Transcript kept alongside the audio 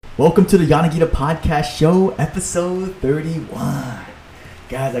Welcome to the Yanagita Podcast Show, episode 31.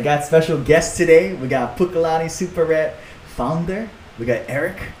 Guys, I got special guests today. We got Pukalani Super Rat founder. We got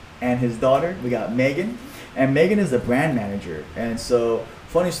Eric and his daughter. We got Megan. And Megan is the brand manager. And so,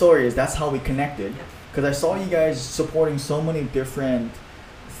 funny story is that's how we connected. Because I saw you guys supporting so many different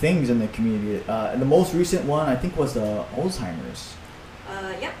things in the community. And the most recent one, I think, was the Alzheimer's.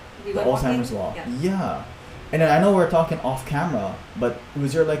 Yeah. The Alzheimer's Law. Yeah. And I know we're talking off camera, but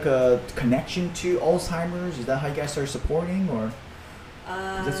was there like a connection to Alzheimer's? Is that how you guys started supporting, or?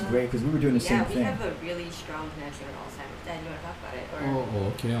 That's great because we were doing the same thing. Yeah, we have a really strong connection with Alzheimer's. Dad, you want to talk about it? Or?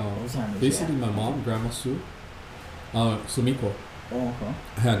 Okay. Alzheimer's, basically, my mom, Grandma Sue, Sumiko,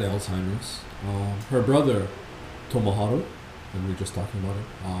 had Alzheimer's. Her brother, Tomoharu, and we were just talking about it.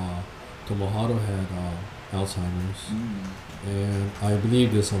 Tomoharu had Alzheimer's, and I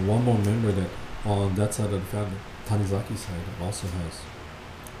believe there's one more member that on that side of the family, Tanizaki side, also has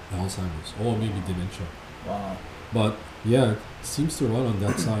Alzheimer's or maybe dementia. Wow. But yeah, it seems to run on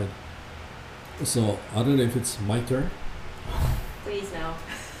that side. So I don't know if it's my turn. Please no.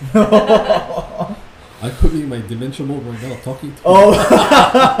 I could be in my dementia mode right now talking to you. Oh.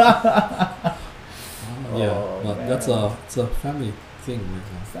 Yeah, but man. it's a family thing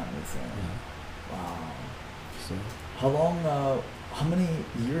right now. Family thing. Yeah. Wow. So How many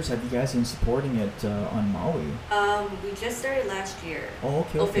years have you guys been supporting it on Maui? We just started last year. Oh,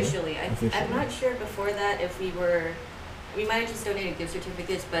 okay. Officially. Officially. I'm not sure before that if we might have just donated gift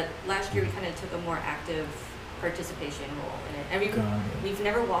certificates, but last year we kind of took a more active participation role in it. And we've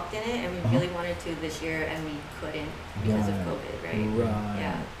never walked in it, and we really wanted to this year, and we couldn't because of COVID, right? Right.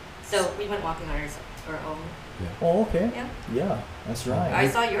 Yeah. So we went walking on our own. yeah. Oh, okay. Yeah. That's right. I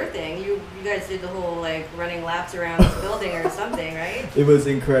saw your thing. You guys did the whole like running laps around this building or something, right? It was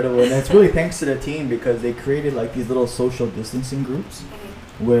incredible, and it's really thanks to the team because they created like these little social distancing groups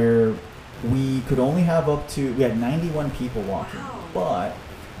where we could only have we had 91 people walking, but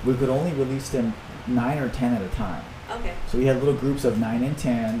we could only release them 9 or 10 at a time. Okay. So we had little groups of 9 and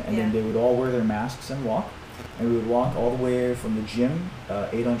 10, and then they would all wear their masks and walk. And we would walk all the way from the gym,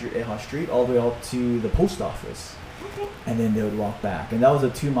 800 Eha Street, all the way up to the post office. Okay. And then they would walk back. And that was the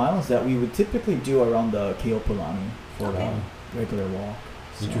 2 miles that we would typically do around the Keopulani for the regular walk.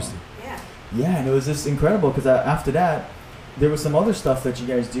 So, Interesting. Yeah. yeah, and it was just incredible because after that, there was some other stuff that you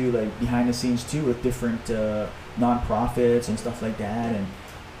guys do like behind the scenes too with different nonprofits and stuff like that. And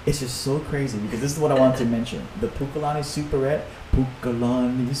it's just so crazy because this is what I wanted to mention. The Pukalani Superette.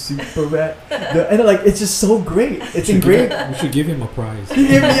 Pukalani Superette. And like, it's just so great. It's engraved. We should give him a prize.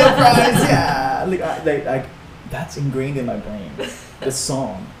 Give me a prize, yeah. Like, that's ingrained in my brain. The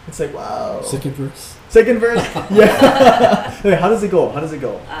song. It's like, wow. Second verse. Yeah. Wait, how does it go?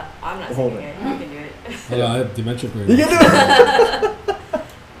 I'm not Hold singing it. You can do it. I have dementia brain. You can do it.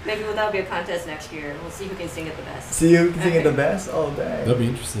 Maybe that'll be a contest next year. We'll see who can sing it the best. See who can sing it the best? Oh, dang. That'd be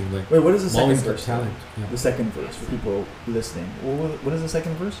interesting. Like, Wait, what is the second Molly's got verse? talent. Yeah. The second verse for people listening. What is the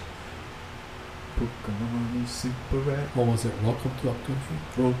second verse? Pukalani Superette. What was it? Welcome to Up Country.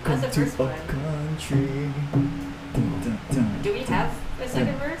 Welcome That's to the first Up Country. Dun, dun, dun. Do we have a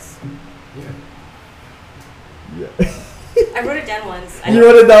second verse? Yeah. Yeah. I wrote it down once. You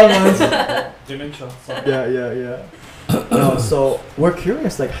wrote it down once. Dementia. Yeah. No, so we're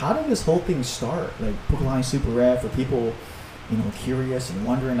curious, like, how did this whole thing start? Like, Pukalani Super Red, for people, curious and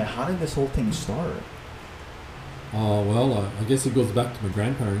wondering, like, how did this whole thing start? Well, I guess it goes back to my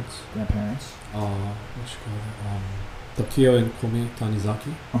grandparents. Grandparents? What you call it? Takeo and Kome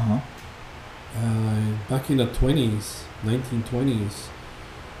Tanizaki. Back in the 1920s,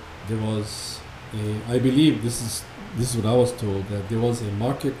 there was I believe this is what I was told, that there was a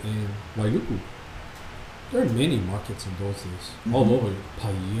market in Wailuku. There are many markets in those days, all over,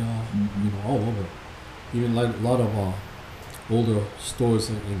 Paia, all over. Even like a lot of older stores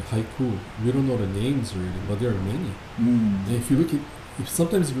in Haiku. We don't know the names really, but there are many. And if you look at,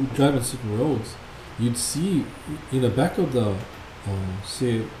 sometimes if you drive on certain roads, you'd see in the back of the,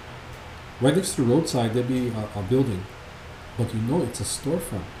 say, right next to the roadside, there'd be a building, but it's a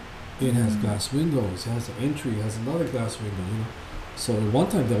storefront. It has glass windows, it has an entry, it has another glass window, So at one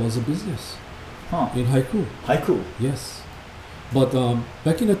time there was a business in Haiku. Yes. But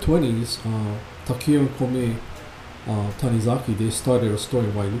back in the 20s, Takeo and Kome Tanizaki, they started a store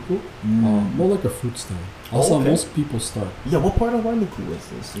in Wailuku, more like a fruit stand. Also, most people start. Yeah, what part of Wailuku was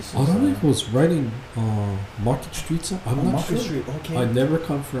this? I don't know if it was right in Market Street. I'm not Market sure. Street, okay. I never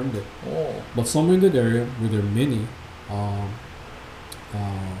confirmed it. Oh. But somewhere in that area where there are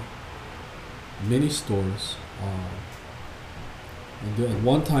many stores. And at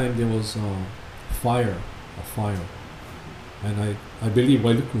one time there was a fire. And I believe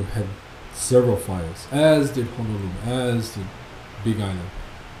Wailuku had several fires, as did Honolulu, as did Big Island,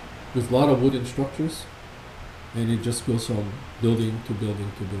 with a lot of wooden structures, and it just goes from building to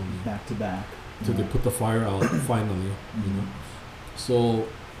building to building Back to back. till they put the fire out finally. You know. So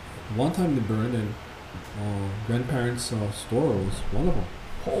one time they burned, and grandparents' store was one of them.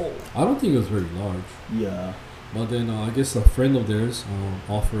 Oh. I don't think it was very large, Yeah. but then I guess a friend of theirs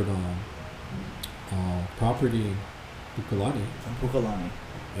offered property in Pukalani, Pukalani.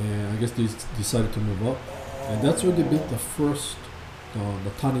 and I guess they decided to move up, and that's where they built the first the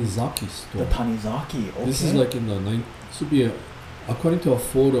Tanizaki store. The Tanizaki. Okay. This is like in the this would be according to a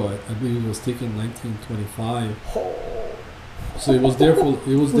photo I believe it was taken in 1925. Oh. So it was there for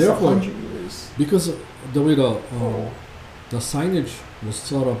Almost 100 years. because the way the signage was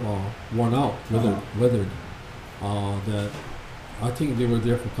sort of worn out, weathered. That I think they were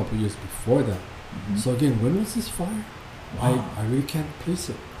there for a couple of years before that. Mhm. So again, when was this fire? Wow. I really can't place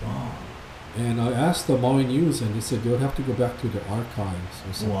it. Wow. And I asked the Maui News, and they said they would have to go back to the archives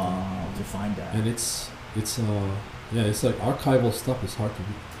or something. Wow. To find that. And it's like archival stuff is hard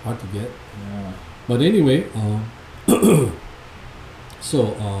to get. Yeah. But anyway, so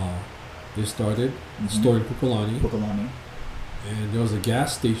they started store in Pukalani, Pukalani. and there was a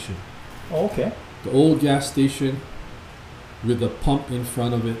gas station, Oh, okay. the old gas station with a pump in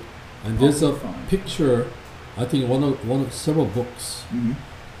front of it, and there's a picture. I think one of several books, Mm-hmm.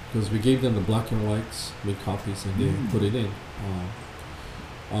 because we gave them the black and whites, made copies, and they put it in.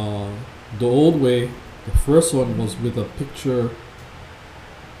 The old way, the first one was with a picture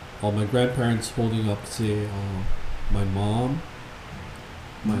of my grandparents holding up, say, my mom,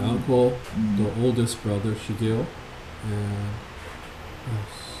 my uncle, the oldest brother, Shigeo, and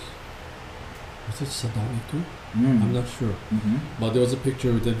was it Sadami too? I'm not sure. Mm-hmm. But there was a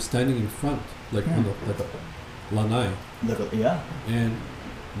picture of them standing in front, like on the, like a lanai. Yeah. And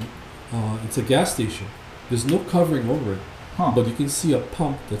it's a gas station. There's no covering over it, Huh. but you can see a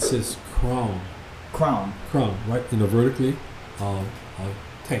pump that says Crown, Crown. right in a vertically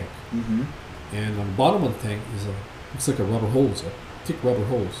tank. Mm-hmm. And on the bottom of the tank is looks like a rubber hose, a thick rubber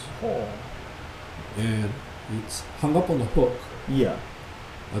hose, Oh. and it's hung up on the hook. Yeah.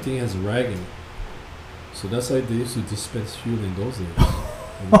 I think it has a rag in it. So that's how they used to dispense fuel in those days.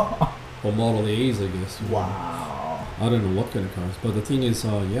 Or Model A's, I guess. Wow. I don't know what kind of cars, but the thing is,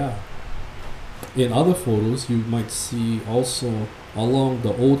 in other photos you might see also along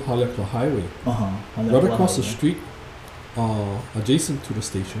the old Halekla Highway, right across the street, adjacent to the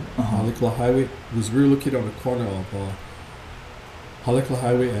station. Halekla Highway was really located on the corner of Halekla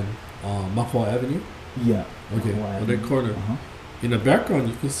Highway and Makua Avenue. Yeah. Okay, on that corner. In the background,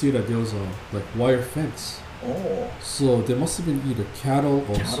 you can see that there was a like wire fence. Oh. So there must have been either cattle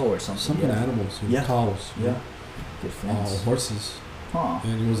or some kind of animals, cows, Yeah. Good or fence. horses, Huh.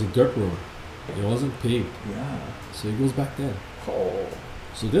 and it was a dirt road. It wasn't paved, Yeah. so it goes back then. Oh.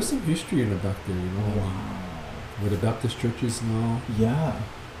 So there's some history in the back there, you know, Wow. where the Baptist church is now, Yeah.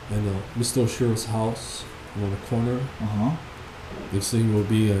 and Mr. Oshiro's house on the corner. Next thing will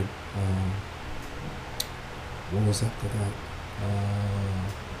be a what was after that?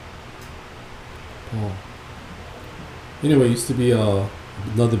 Anyway, it used to be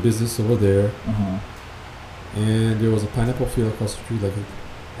another business over there, and there was a pineapple field across the street,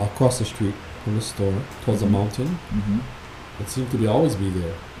 across the street from the store, towards the mountain. It seemed to be always be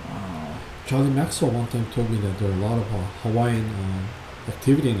there. Wow. Charlie Maxwell one time told me that there are a lot of Hawaiian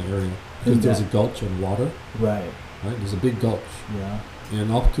activity in the area because there's a gulch and water. Right. Right, there's a big gulch. Yeah.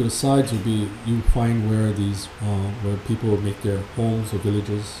 And off to the sides would be you find where these where people would make their homes or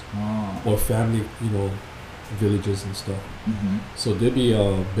villages or family, villages and stuff. So there'd be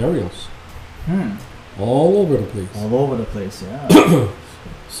burials all over the place. All over the place, yeah.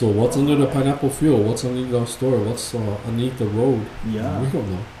 So what's under the pineapple field? What's underneath our store? What's underneath the road? Yeah. We don't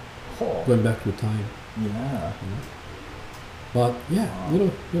know. Going back to time. Yeah. But yeah, little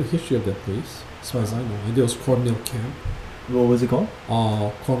history of that place, as far as I know. And there was Cornmeal Camp. What was it called?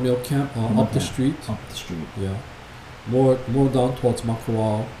 Cornmeal Camp up the street. Up the street. Yeah. More down towards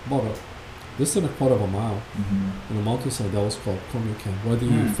Makawao, about less than a quarter of a mile. On the mountainside, that was called Cornmeal Camp, where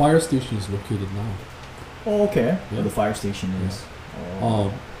the fire station is located now. Oh, okay. Yeah. Where the fire station is.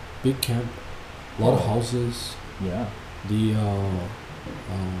 Big camp, a lot of houses. Yeah. The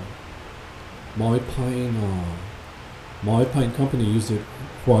Maui Pine Company used it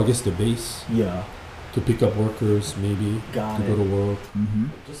for, I guess, the base. Yeah. To pick up workers, maybe Got to it. go to work.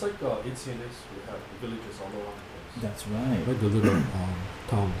 Just like ACNS, we have villages all around the place. That's right. Right, the little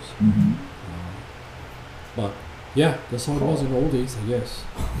towns. Mm-hmm. But Yeah, that's how it was in the old days, I guess.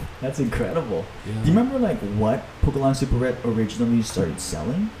 That's incredible. Yeah. Do you remember like what Pukelaan Super Red originally started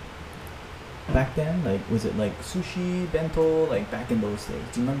selling back then? Like was it like sushi, bento, like back in those days?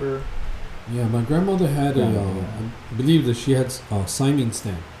 Do you remember? Yeah, my grandmother had I believe that she had a Simon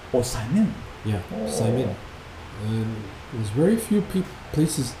stand. Oh, Simon. Yeah, Oh. Simon. And there was very few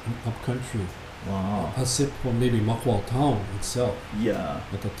places in upcountry, Wow. except for maybe Makwao town itself Yeah.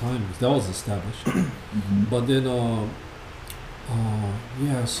 at the time, because that was established. Mm-hmm. But then,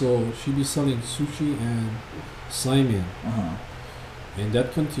 yeah, so she'd be selling sushi and Simon, Uh-huh. and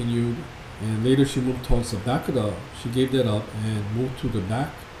that continued. And later she moved towards the back of she gave that up and moved to the back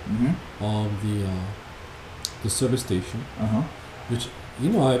Mm-hmm. of the service station, Uh-huh. which,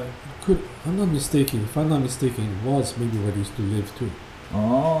 I'm not mistaken, if I'm not mistaken, it was maybe where they used to live too.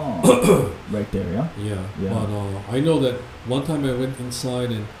 Oh. Right there, yeah. Yeah, Yeah. but I know that one time I went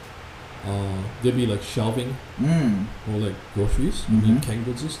inside and there'd be like shelving Mm. or like groceries, Mhm. canned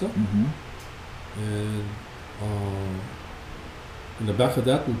goods and stuff, Mm-hmm. and in the back of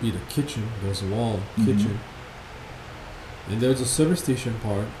that would be the kitchen. There's a wall Mhm. kitchen, and there's a service station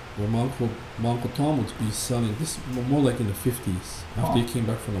part where my Uncle Tom would be selling this more like in the 50s after he Oh. came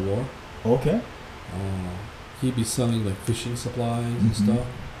back from the war. Okay. He'd be selling like fishing supplies and Mhm. stuff,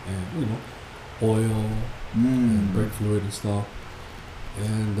 and oil and Mm. brake fluid and stuff.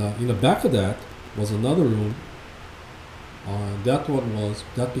 And in the back of that was another room.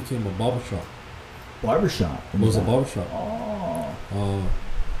 That became a barber shop. Barbershop. It was a barber shop. Oh.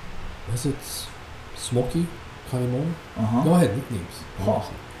 Was it Smokey Kanimori? Uh-huh. Go ahead, nicknames. Huh.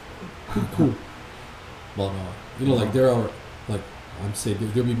 Pretty cool. But like there are like I'm saying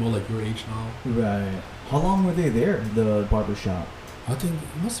they'll be more like your age now. Right. How long were they there, the barbershop? I think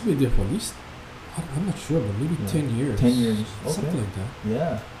it must have been there for at least I'm not sure, but maybe Yeah. 10 years. 10 years. Something Okay. like that.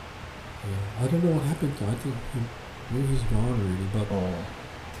 Yeah. Yeah. I don't know what happened to him. I think maybe he's gone already. But Oh.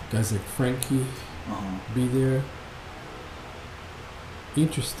 guys like Frankie Uh-huh. be there.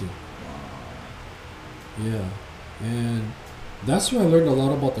 Interesting. Wow. Yeah. And that's where I learned a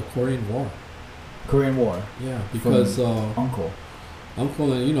lot about the Korean War. Korean War. Yeah, because Uncle.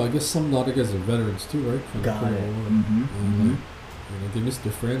 Uncle and I guess some other guys are veterans too, right? From Got the it. Korean War. Mm-hmm. And Mm-hmm. like, they missed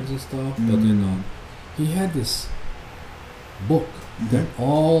their friends and stuff. But then he had this book that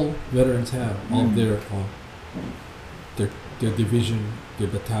all veterans have, all Mm. their division, their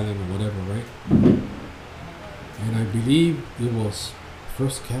battalion, or whatever, right? Mm-hmm. And I believe it was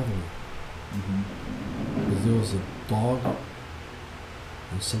First Cavalry. Mm-hmm. Because there was a dog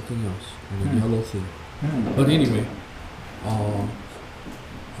and something else, and a yellow thing. Hmm. But anyway,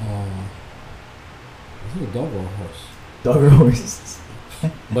 was it a dog or a horse? Dog or horse.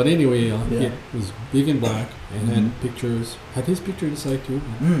 But anyway, Yeah. it was big and black and Mhm. had pictures. Had his picture inside too.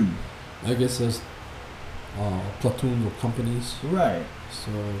 Mm. I guess as platoon or companies, Right. so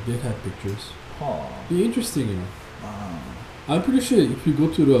they had pictures. Oh. Be interesting, Wow. I'm pretty sure if you go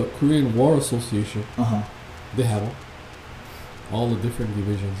to the Korean War Association, Uh-huh. they have them. All the different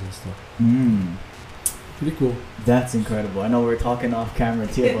divisions and stuff. Mm. Pretty cool. That's incredible. I know we're talking off camera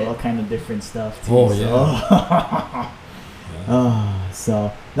too about all kind of different stuff too. Oh, so. yeah.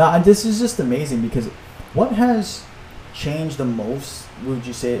 So now this is just amazing because what has changed the most, would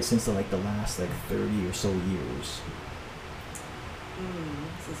you say, since the last 30 or so years?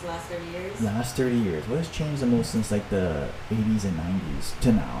 Since the last 30 years? Last 30 years. What has changed the most since the 80s and 90s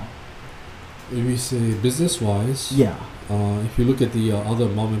to now? If we say business-wise, Yeah. if you look at the other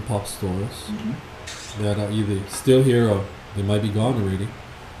mom and pop stores Mm-hmm. that are either still here or they might be gone already,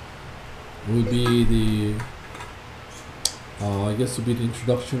 would be I guess would be the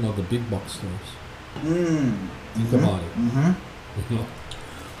introduction of the big box stores. Think about it. Mm-hmm. You know,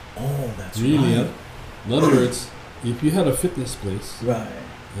 Oh, that's really, right. in other words, if you had a fitness place Right.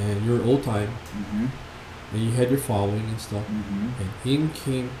 and you're old time Mm-hmm. and you had your following and stuff, Mm-hmm. and in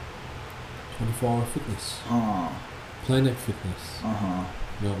came 24-hour fitness, Planet Fitness. Uh-huh.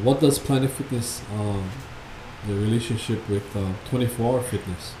 Now, what does Planet Fitness, the relationship with 24-hour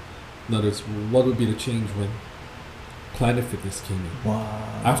fitness? In other words, what would be the change when Planet Fitness came in? Wow.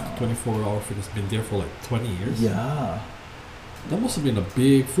 After 24-hour fitness been there for 20 years? Yeah. That must have been a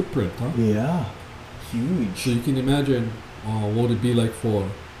big footprint, huh? Yeah. Huge. So you can imagine what would it be like from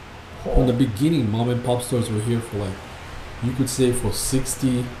the beginning, mom and pop stores were here for you could say for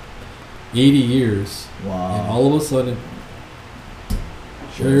 60, 80 years. Wow. And all of a sudden,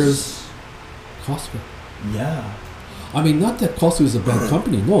 here's Costco. Yeah. I mean, not that Costco is a bad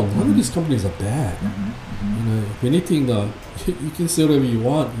company. No, none of these companies are bad. Mm-hmm. If anything, you can say whatever you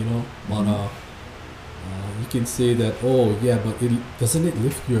want, but you can say that, oh yeah, but doesn't it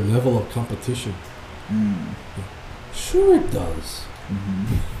lift your level of competition? Mm. Sure it does.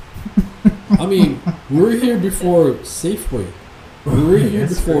 Mm-hmm. I mean, we were here before Safeway. We were here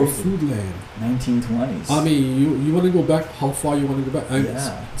That's before crazy. Foodland. 1920s. I mean, you want to go back? How far you want to go back?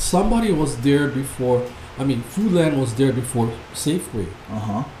 Yeah. Somebody was there before. I mean, Foodland was there before Safeway.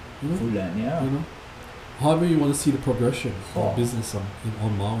 Uh-huh. You know? Foodland, yeah. You know. However, you want to see the progression Oh. of business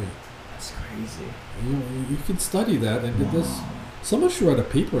on Maui. That's crazy. You can study that, and there's Wow. someone should write a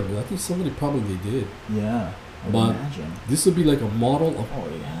paper on it. I think somebody probably did. Yeah. I would But- imagine. This would be like a model of Oh,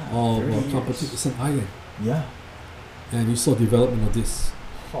 yeah. 30 years. competition. It's an island, Yeah. and you saw development of this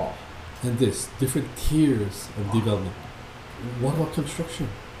Oh. and this different tiers of development. What about construction?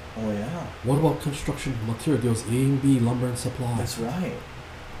 Oh, yeah. What about construction material? There was A and B lumber and supply. That's right.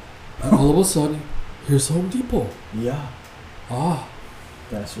 And all of a sudden, here's Home Depot. Yeah. Ah,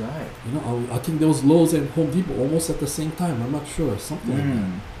 That's right. you know, I think there was Lowe's and Home Depot almost at the same time. I'm not sure, something like that.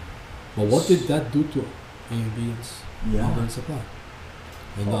 Mm. But what did that do to A and B and Yeah. lumber and supply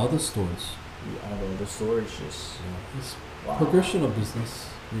and the Oh. other stores? Although the storage is It's wow. progression of business.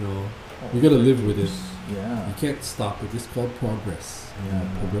 You know, Oh. you gotta live with it. Yeah. You can't stop it. It's called progress. Yeah.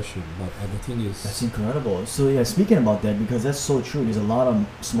 Progression. But the thing is, That's incredible. So yeah, speaking about that, because that's so true. There's a lot of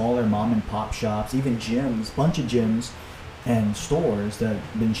smaller mom and pop shops, even gyms, bunch of gyms, and stores that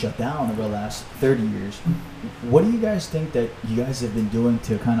have been shut down over the last 30 years. What do you guys think that you guys have been doing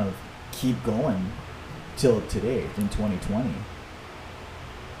to kind of keep going till today in 2020?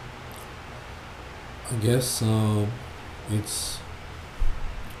 I guess it's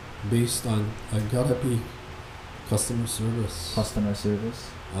based on I gotta be customer service. Customer service.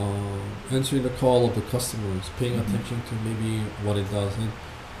 Answering the call of the customers, paying Mhm. attention to maybe what it does, and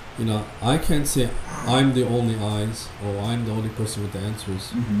you know, I can't say I'm the only eyes or I'm the only person with the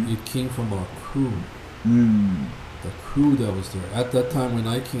answers. Mm-hmm. It came from our crew, Mm. the crew that was there at that time when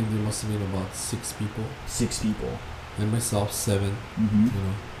I came. There must have been about 6 people, 6 people. and myself 7. Mm-hmm. You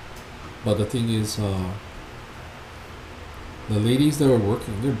know, but the thing is, the ladies that were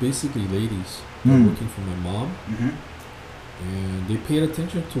working, they're basically ladies. They're Mm. working for my mom, Mm-hmm. and they paid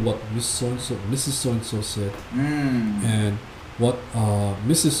attention to what Mrs. So and So said, Mm. and what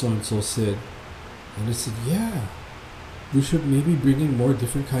Mrs. So and So said, and they said, yeah, we should maybe bring in more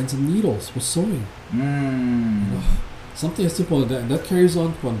different kinds of needles for sewing. Mm. You know, something as simple as that. And that carries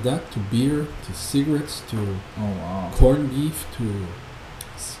on from that to beer, to cigarettes, to Oh wow. corned beef, to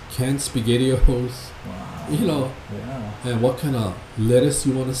canned SpaghettiOs. Wow. You know, Yeah. and what kind of lettuce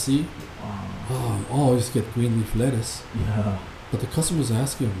you want to see. Wow. Oh, I always get green leaf lettuce. Yeah. But the customers are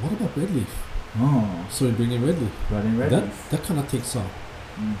asking, what about red leaf? Oh. So we bring in red leaf. Red and red That leaf. that kind of takes off,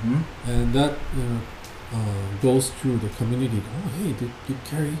 Mm-hmm. and that goes through the community. Oh, hey, they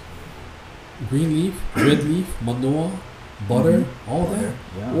carry green leaf, red leaf, manoa, butter, Mhm. all Butter, that.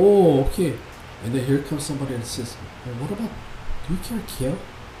 Yeah. Oh, okay. And then here comes somebody and says, well, what about? Do you carry kale?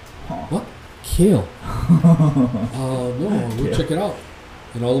 Huh. What? Kale? No, we'll Kale. check it out.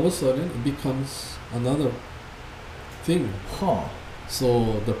 And all of a sudden, it becomes another thing. Huh.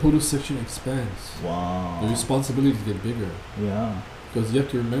 So the produce section expands. Wow. The responsibilities get bigger Yeah. because you have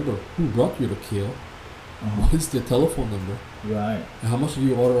to remember who brought you the kale, Uh-huh. what is their telephone number, Right. and how much do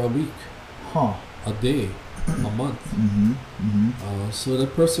you order a week, Huh. a day, a month. Mm-hmm. Mm-hmm. So the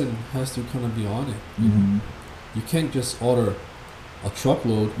person has to kind of be on it. You know? Mm-hmm. You can't just order a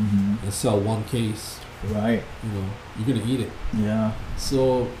truckload Mm-hmm. and sell one case. Right. You know, you're gonna eat it. Yeah.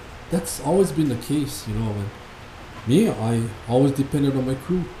 So that's always been the case. You know, and me, I always depended on my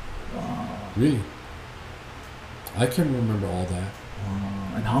crew. Wow. Really, I can remember all that.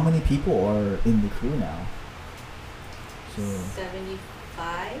 Wow. And how many people are in the crew now? So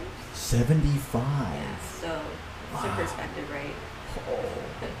 75. 75. Yeah. So it's a Wow. perspective, right?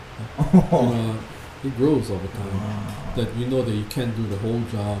 Oh. And, it grows over time. Wow. That you know that you can't do the whole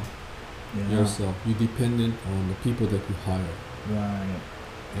job Yeah. yourself. You're dependent on the people that you hire, Right.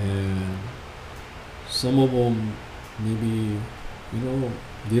 and some of them maybe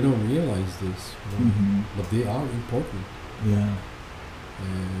they don't realize this, Mm-hmm. but they are important. Yeah.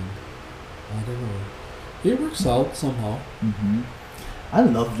 And I don't know. It works out somehow. Mm-hmm. I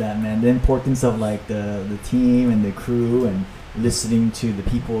love that, man. The importance of like the team and the crew and listening to the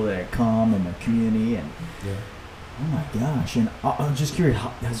people that come and the community and Yeah. oh my gosh. And I'm just curious, how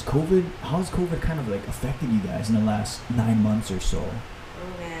has COVID kind of like affected you guys in the last 9 months or so?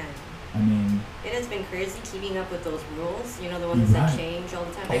 Oh man. I mean, It has been crazy keeping up with those rules. You know, the ones Right. that change all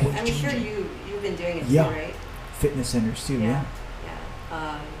the time. Always I'm sure changing. you've been doing it Yeah. too, right? fitness centers too. Yeah.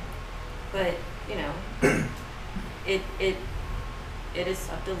 Yeah. But you know, it has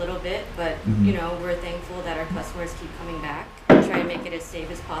sucked a little bit, but Mhm. you know, we're thankful that our customers keep coming back. We try to make it as safe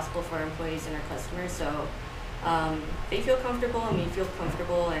as possible for our employees and our customers. So, They feel comfortable and we feel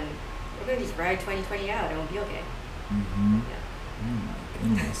comfortable, and we're gonna just ride 2020 out and we'll be okay. Mm-hmm. Yeah. Oh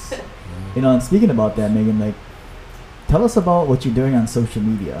my goodness. Yeah. And speaking about that, Megan, like, tell us about what you're doing on social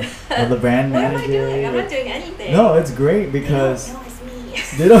media. Or the brand What am manager. I doing? I'm not doing anything. No, it's great because No, it's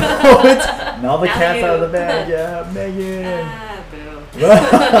me. they don't know it. Now the Now cat's you. out of the bag. Yeah, Megan. Ah, boo.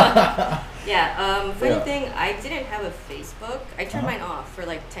 Yeah, funny Yeah. thing, I didn't have a Facebook. I turned Uh-huh. mine off for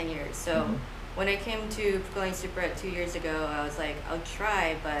like 10 years. So Mhm. when I came to Going Super at 2 years ago, I was like, I'll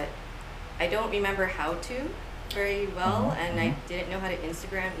try, but I don't remember how to very well, Uh-huh, and I didn't know how to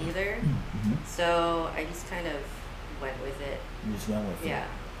Instagram either. Mhm. So I just kind of went with it. You just went with it. Yeah.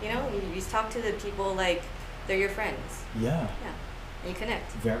 You know, you just talk to the people like they're your friends. Yeah. Yeah. And you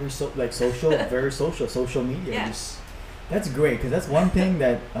connect. Very social media. Yeah. Just, that's great because that's one thing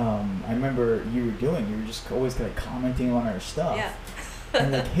that I remember you were doing. You were just always kind of commenting on our stuff. Yeah.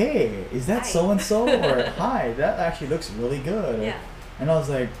 And like, hey, is that Hi. so and so? Or hi, that actually looks really good. Yeah. And I was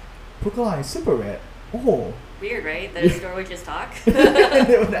like, Pukalani Super Red. Oh. Weird, right? That a store would just talk. And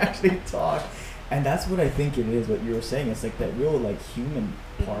they would actually talk. And that's what I think it is, what you were saying. It's like that real like human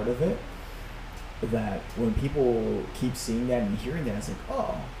part of it. That when people keep seeing that and hearing that, it's like,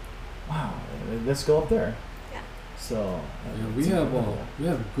 oh, wow, let's go up there. Yeah. So Yeah, it's we incredible.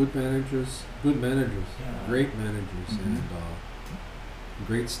 have good managers, Yeah. great managers, Mhm. and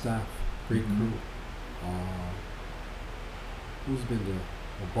great staff, great Mhm. crew. Who's been there?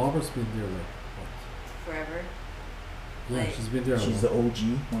 Well, Barbara's been there like what? Forever. Yeah, Like- she's been there. She's the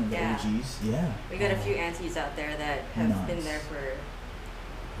OG, one of the Yeah. OGs. Yeah. We got a few aunties out there that have been Nice. there for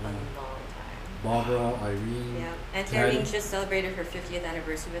a Yeah. long time. Barbara, Irene. Yeah. Auntie Patty. Irene just celebrated her 50th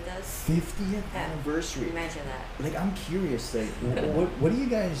anniversary with us. 50th Yeah. anniversary. Imagine that. Like, I'm curious, like, what do you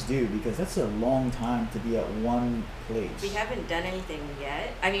guys do? Because that's a long time to be at one place. We haven't done anything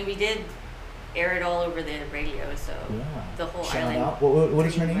yet. I mean, we did air it all over the radio, so Yeah. the whole Shout island. out. What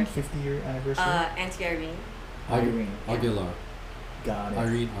is her pretty name? much. 50-year anniversary? Auntie Irene. Irene. Aguilar. Got it.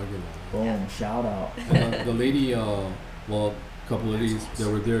 Irene Aguilar. Boom. Yeah. Shout out. And the lady, well, a couple of ladies that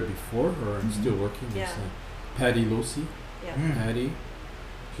were there before her and Mhm. still working. Yeah. Is Patty Losi. Yeah. Mm. Patty,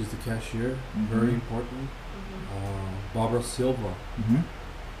 she's the cashier, Mhm. very important. Mhm. Barbara Silva, Mm-hmm.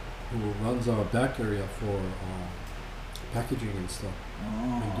 who runs our back area for packaging and stuff.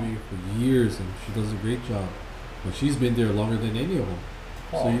 Been Oh. doing it for years, and she does a great job. But she's been there longer than any of them.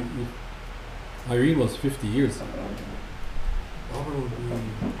 So Oh. Irene was 50 years. Barbara would be,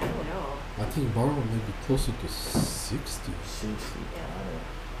 I don't know. I think Barbara might be closer to 60. 60. Yeah.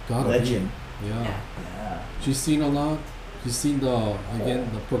 Gotta Legend. be. Yeah. Yeah. Yeah. She's seen a lot. She's seen the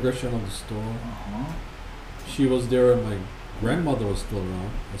progression of the store. Uh-huh. She was there when my grandmother was still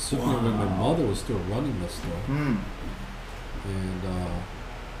around. And certainly when my Wow. mother was still running the store. Hmm. And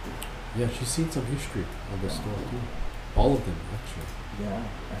yeah, she's seen some history of the store too. All of them actually. Yeah,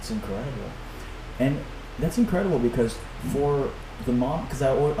 that's incredible. And that's incredible because for the mom, because I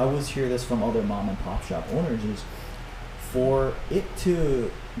always hear this from other mom and pop shop owners, is for it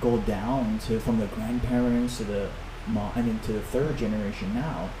to go down to from the grandparents to the mom, I mean to the third generation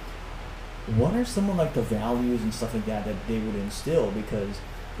now. What are some of like the values and stuff like that that they would instill? Because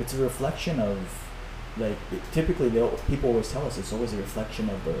it's a reflection of, like, typically people always tell us it's always a reflection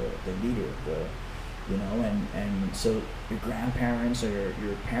of the leader, and so your grandparents or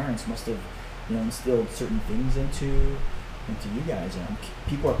your parents must have, instilled certain things into you guys, and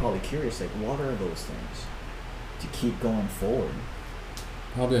people are probably curious, like, what are those things to keep going forward?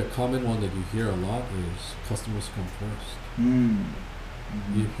 Probably a common one that you hear a lot is customers come first.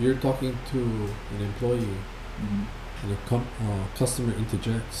 Mm-hmm. If you're talking to an employee Mm-hmm. and a customer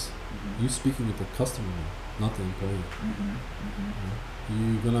interjects, you speaking with the customer, not the employee. Mm-hmm.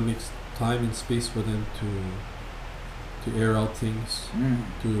 Mm-hmm. You're gonna make time and space for them to air out things,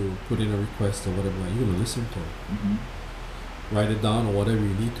 to put in a request or whatever. You're gonna listen to it, Mm-hmm. write it down or whatever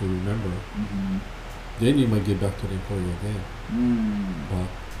you need to remember. Mm-hmm. Then you might get back to the employee again. Mm.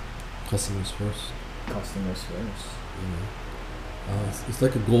 But customers first. Customers first. You know, it's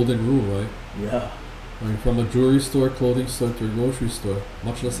like a golden rule, right? Yeah. I mean, from a jewelry store, clothing store to a grocery store,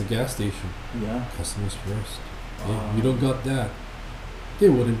 much less a gas station. Yeah. Customers first. Wow. If you don't got that,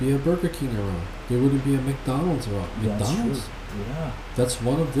 there wouldn't be a Burger King around. There wouldn't be a McDonald's around. That's McDonald's, true. Yeah. that's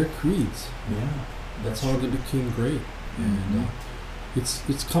one of their creeds. Yeah. That's how they became great. Mhm. And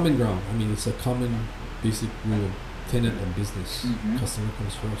it's common ground. I mean, it's a common basic rule, tenet of business. Mhm. Customer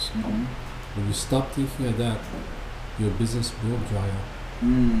comes 1st. Mhm. When you stop thinking of that, your business will dry up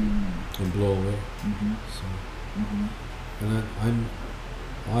Mm. and blow away. Mhm. So, Mhm. and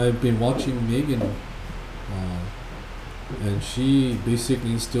I've been watching Megan, and she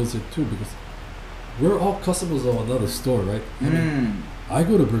basically instills it too, because we're all customers of another store, right? I mean, I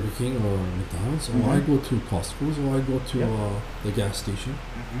go to Burger King or McDonald's, or I go to Costco's, or I go to the gas station,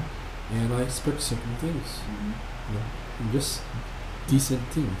 and I expect certain things, you know, just decent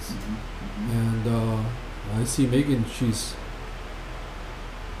things. And I see Megan;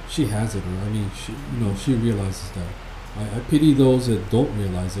 she has it. I mean, she realizes that. I pity those that don't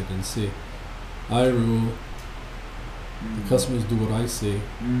realize it and say, "I rule. The customers do what I say."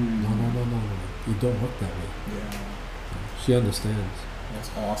 No. It don't work that way. Yeah. She understands. That's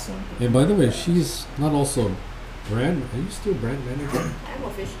awesome. And by the way, she's not also brand. Are you still brand manager?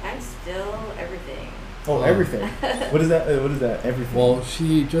 I'm still everything. Oh, everything. What is that? What is that? Everything. Well,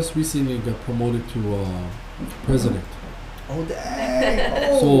 she just recently got promoted to president. Oh dang!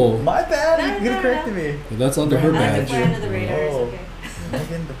 Oh, So- my bad. No, You could have no, corrected me. And that's under her Brand I like to badge. fly under the radar. It's Oh. okay.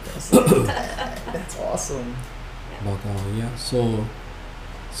 Megan the president. That's awesome. But yeah, so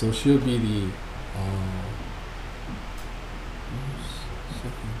she'll be the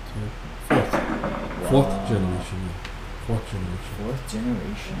second, third, fourth Wow. generation. Yeah. Fourth generation. Fourth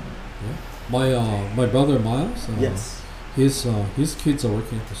generation. My brother Miles. Yes. His kids are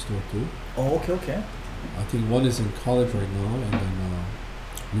working at the store too. Oh, okay. I think one is in college right now, and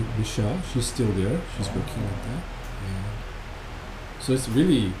then Michelle, she's still there. She's working at that. And so it's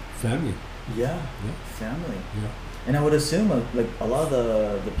really family. Yeah. Yeah. Family. Yeah. And I would assume like a lot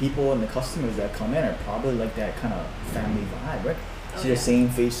of the people and the customers that come in are probably like that kind of family vibe, right? Oh, See yeah. the same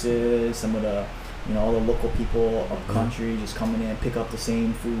faces, some of the, all the local people up Mhm. country just coming in, pick up the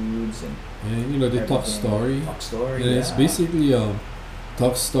same foods and And they talk everything. story. Talk story. And it's yeah. basically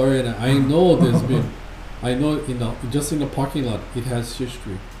talk story, and I know there's been, I know just in the parking lot it has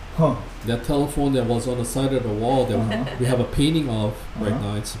history. Huh. That telephone that was on the side of the wall that Uh-huh. we have a painting of right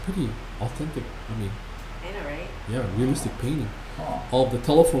Uh-huh. now, it's pretty authentic. I mean, I know, right? yeah, realistic painting Huh. of the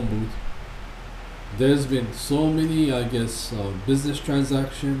telephone booth. There's been so many, I guess, business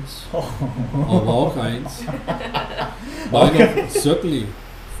transactions of all kinds. But I know certainly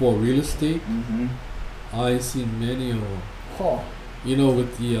for real estate, Mm-hmm. I see many of them. Huh.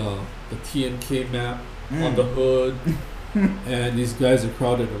 With the TNK map on the Mm. hood, and these guys are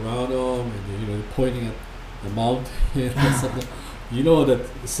crowded around them, and they're pointing at the mountain or something. That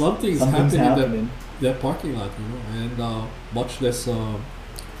something's Something's happening in happening. that parking lot, and much less.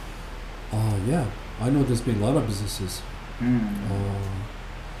 Yeah, I know there's been a lot of businesses. Mm.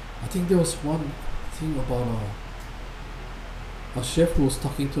 I think there was one thing about a chef who was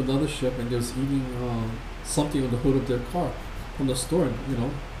talking to another chef, and they was eating something on the hood of their car from the store.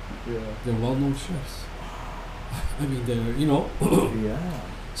 And, Yeah. they're well-known chefs. I mean, they're Yeah.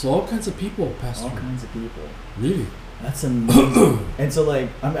 so all kinds of people pass All through. kinds of people. Really? That's amazing. And so like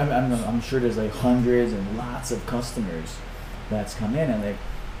I'm sure there's like hundreds and lots of customers that's come in, and like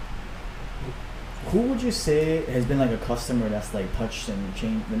who would you say has been like a customer that's like touched and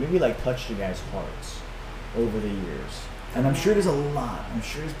changed, maybe like touched you guys' hearts over the years? And I'm sure there's a lot. I'm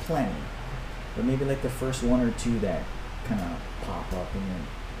sure there's plenty. But maybe like the first one or two that kind of pop up in your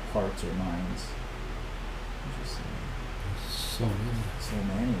hearts or minds. Interesting. So many. So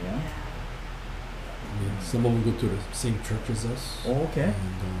many, yeah. I mean, some of them go to the same church as us. Oh, okay. And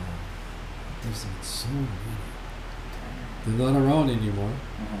there's been so many. They're not around anymore.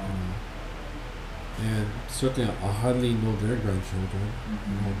 Uh-huh. And certainly I hardly know their grandchildren.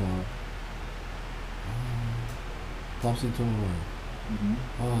 Mhm. Pops into my mind.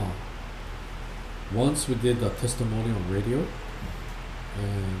 Mhm. Once we did a testimony on radio,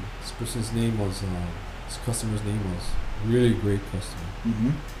 and this person's name was, this customer's name was really great customer,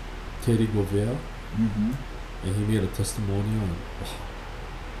 Mhm. Teddy Govea, Mhm. and he made a testimonial. And,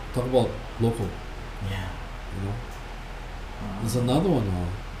 talk about local, Yeah. There's another one.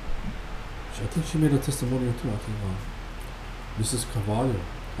 I think she made a testimonial too. I think Mrs. Carvalho.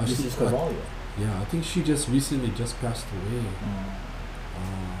 Mrs. Carvalho. Yeah, I think she just recently passed away.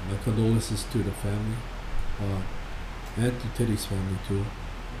 My condolences to the family, and to Teddy's family too.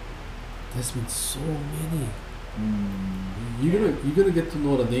 There's been so many. Mm. You're gonna get to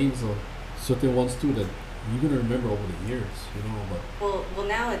know the names of certain ones too that you're gonna remember over the years. But Well,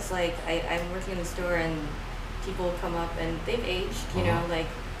 now it's like I'm working in the store and people come up and they've aged. Like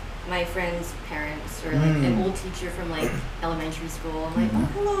my friend's parents or like an old teacher from like elementary school. I'm like, oh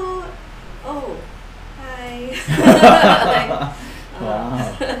hello, oh hi. Like,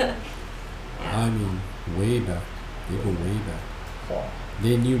 Wow. I mean, way back. They go way back. Oh,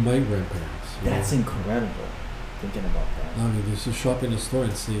 They knew my grandparents. that's incredible. Thinking about that. I mean, they used to shop in the store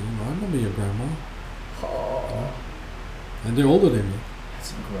and say, I remember your grandma, Oh, and they're older than me.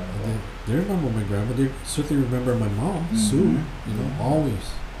 that's And incredible. they remember my grandma. They certainly remember my mom, Sue. Mhm. Always.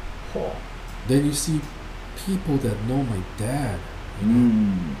 Oh, then you see people that know my dad. You know?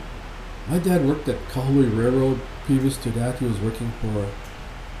 Mm. My dad worked at Kahului Railroad. Previous to that, he was working for.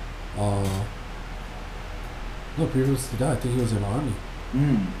 No, previous to that, I think he was in the army.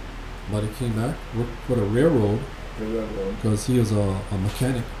 Mm. But he came back, worked for the railroad The railroad. because he was a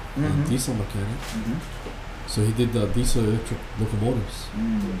mechanic, Mhm. a diesel mechanic. Mhm. So he did the diesel electric locomotives.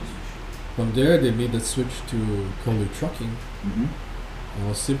 Mm. From there, they made that switch to Kahului Trucking. Mhm. And it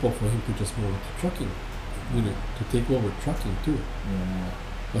was simple for him to just move to trucking, to take over trucking too. Yeah.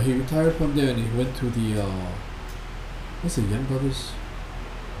 But he retired from there and he went to the, what's the Young Brothers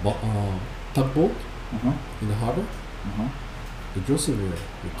tugboat Uh-huh. in the harbor? Uh-huh. The Joseph River,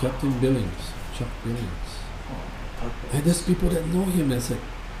 with Captain Billings, Chuck Billings. Oh, And there's people that know him and it's like,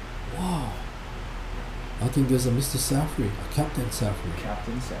 wow. I think there's a Mr. Safri, a Captain Safri,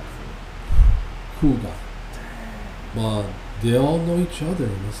 Captain Saffron. cool guy. But they all know each other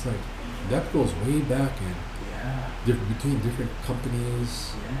and it's like, that goes way back and Yeah. between different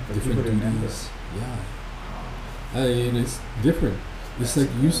companies, Yeah. For different people to remember. duties. Yeah. And it's different. It's That's like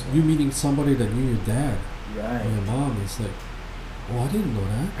incredible. you meeting somebody that knew your dad Right. or your mom. It's like, oh, I didn't know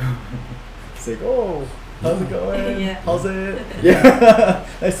that. It's like, oh, how's it Yeah. going? Yeah. How's it? Yeah.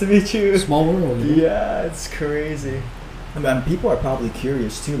 Nice to meet you. Small world. You know? Yeah, it's crazy. I mean, people are probably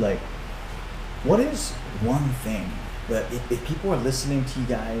curious too. Like, what is one thing that if people are listening to you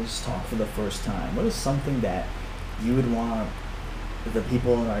guys talk for the first time, what is something that you would want the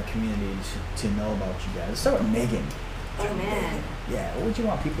people in our community to know about you guys? Let's start with Megan. Oh man. Yeah, what would you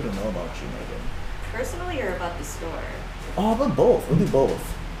want people to know about you, Megan? Personally or about the store? Oh, but both. We'll do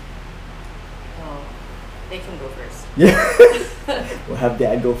both. Oh, they can go first. Yeah. We'll have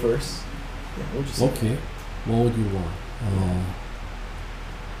Dad go first. Yeah, we'll just Okay. What would you want?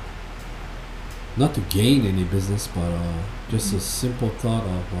 Not to gain any business, but just a simple thought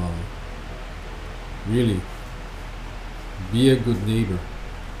of really be a good neighbor.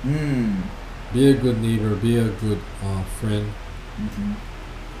 Mm. Be a good neighbor. Be a good friend. Mhm.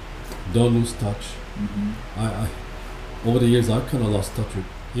 Don't lose touch. Mhm. I over the years I've kind of lost touch with,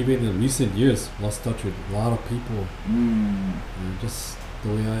 even in recent years, lost touch with a lot of people. Mm. Just the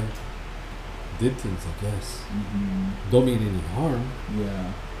way I did things, I guess. Mhm. Don't mean any harm.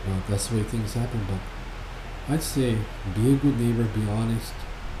 Yeah. That's the way things happen. But I'd say be a good neighbor, be honest,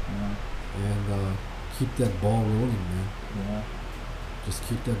 Yeah. and keep that ball rolling, man. Yeah. Just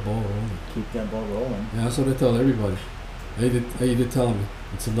keep that ball rolling. Keep that ball rolling. Yeah, that's what I tell everybody. I either tell them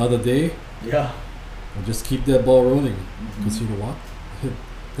it's another day, Yeah. or just keep that ball rolling. Mhm. Because you know what?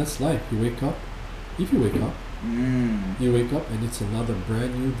 That's life. You wake up. If you wake up, Mm. you wake up and it's another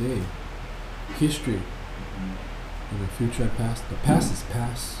brand new day. History. Mhm. In the future and past. The past is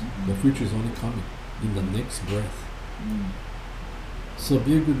past. The Mhm. future is only coming in the next breath. Mm. So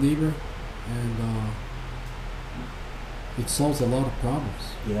be a good neighbor, and it solves a lot of problems.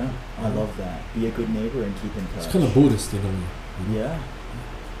 Yeah. I love that. Be a good neighbor and keep in touch. It's kind of Buddhist in a way. You know? Yeah.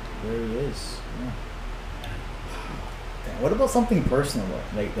 There he is. Yeah. Damn, what about something personal,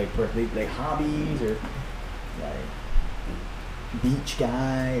 like hobbies or like beach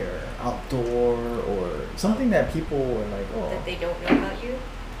guy or outdoor or something that people are like, oh, That they don't know about you?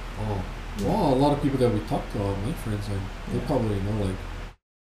 Oh, yeah. well, a lot of people that we talk to, my friends, they Yeah. probably know. Like,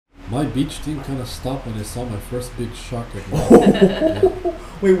 my beach thing kind of stopped when I saw my first big shark at night.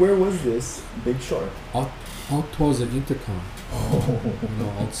 Wait, where was this? Big Shark. Out towards the intercom,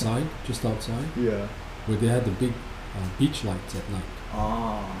 outside, just outside, Yeah. where they had the big beach lights at night.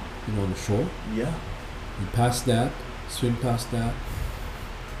 Ah. On the shore. Yeah. We passed that, swim past that,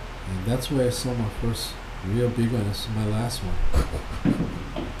 and that's where I saw my first real big one. This is my last one.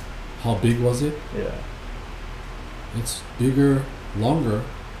 How big was it? Yeah. It's bigger, longer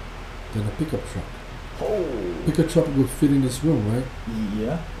than a pickup truck. Oh. Pickup truck would fit in this room, right?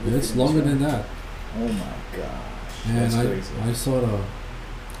 Yeah. Yeah, it's longer than that. Oh my gosh. And That's crazy. I saw the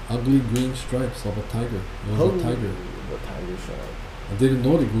ugly green stripes of a tiger. It was a tiger. The tiger shark. I didn't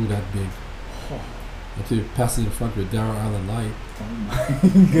know they grew that big Oh, until you pass it in front with Darrow Island Light. oh my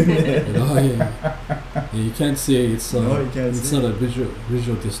goodness. Yeah, you can't see it. It's No, you can't it's see not a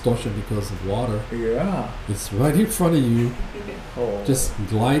visual distortion because of water. Yeah. It's right in front of you, Oh. just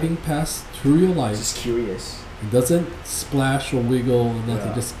gliding past through your life. Just curious. It doesn't splash or wiggle or nothing.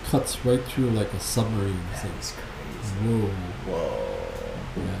 Yeah. Just cuts right through like a submarine. It's That like, is crazy. whoa. Whoa.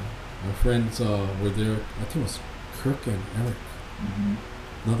 Yeah. My friends were there. I think it was Kirk and Eric. Mm-hmm.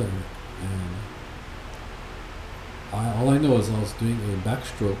 Another Eric. And all I know is I was doing a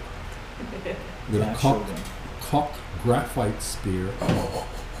backstroke with a cocked graphite spear.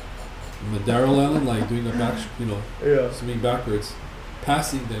 On the Darrell Island, like doing a back, Yeah. swimming backwards,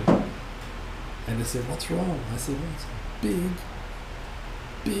 passing them. And they said, "What's wrong?" I said, "Well, it's a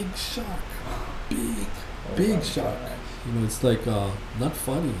big shark, big my shark." gosh. You know, it's like not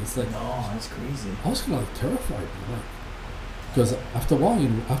funny. It's like No, that's crazy. I was kind of like terrified, like because after a while, you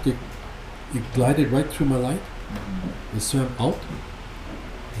know, after it glided right through my light, Mm-hmm. it swam out,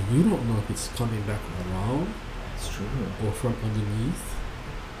 and you don't know if it's coming back around That's true. or from underneath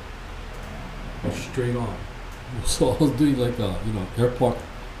or straight on. So I was doing like a airport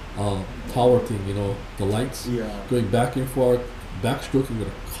tower thing, you know, the lights Yeah. going back and forth, backstroking with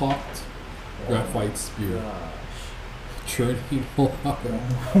a cocked graphite spear, Gosh. churning all out.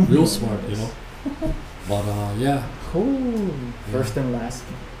 Real smart, you know. But yeah, Cool. First and last.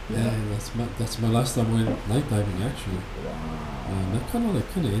 yeah, that's my last time went night diving actually. Wow. That kind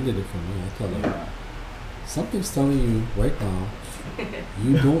of ended it for me. I thought like Yeah. something's telling you right now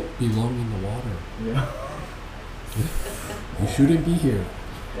you don't belong in the water. Yeah. You shouldn't be here.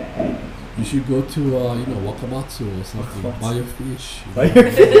 Dang. You should go to Wakamatsu or something. What? Buy your fish. you Buy know.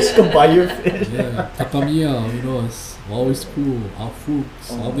 your fish. Go buy your fish. Yeah, Takamiya, you know, it's always cool. Our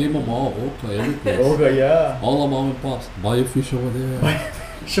fruits, I'll name them all. Oka, everything. Okay, yeah. All the mom and pops. Buy your fish over there. Buy your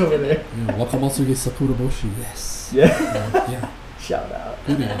fish over there. Yeah, Wakamatsu get Sakuraboshi. Yes. Yeah. Yeah. Shout out.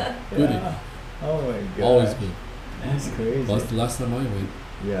 Good enough. Good Yeah. enough. Oh my god. Always good. That's crazy. That's the last time I went.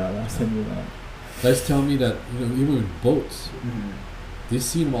 Yeah, last time you went. Guys tell me that, you know, even with boats, Mm-hmm. they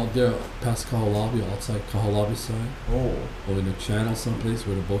see them out there past Kahalabi, outside Kahalabi side, Oh. or in the channel someplace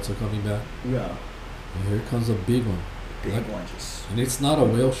where the boats are coming back. Yeah. And here comes a big one. Big Like- one just. And it's not a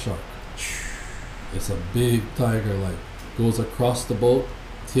whale shark. It's a big tiger, like, goes across the boat,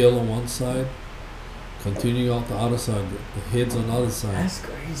 tail on one side, continuing out the other side, the head's on the other side. That's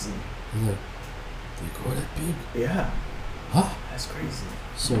crazy. You're like, they grow that big? Yeah. Huh? That's crazy.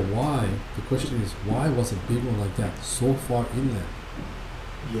 So why, the question is, why was a big one like that so far inland?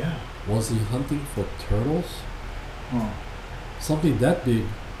 Yeah. Was he hunting for turtles? Huh. Something that big.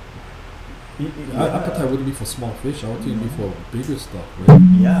 Yeah. Appetite wouldn't be for small fish. I would think it'd be for bigger stuff, right?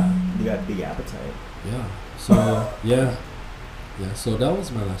 Yeah. You got big appetite. Yeah. So yeah. So that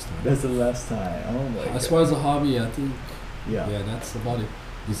was my last time. That's the last time. Oh my god. As far as a hobby, I think Yeah. that's about it.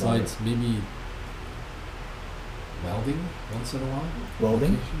 Besides maybe welding once in a while.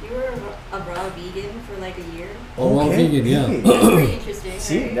 Welding? Occasion. You were a raw vegan for like a year. Oh, raw Okay, vegan, yeah. vegan. That's pretty interesting.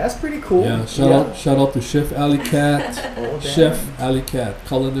 See, right? that's pretty cool. Yeah. Shout out to Chef Ali Cat. Oh, damn. Chef Ali Cat,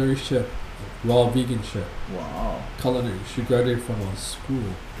 culinary chef, raw vegan chef, Wow. culinary. She graduated from a school,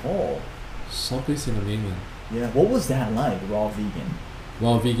 Oh. someplace in the mainland. Yeah. What was that like, raw vegan?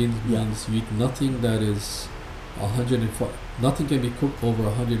 Raw vegan Yeah. means you eat nothing that is 105. Nothing can be cooked over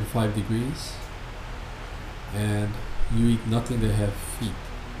 105 degrees, and you eat nothing that have feet.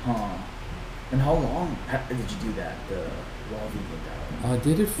 Huh. And how long did you do that, the raw vegan diet? I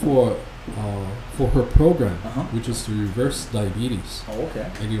did it for her program, Uh-huh. which is to reverse diabetes, Oh, okay.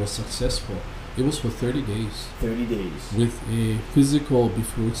 and it was successful. It was for 30 days 30 days. with a physical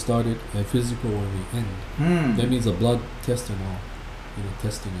before it started and physical when we end. That means a blood test and all,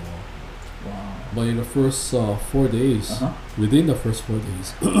 testing and all. Wow. But in the first 4 days, Uh-huh. within the first 4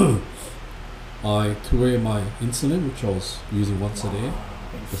 days, I took away my insulin, which I was using once a day, Wow.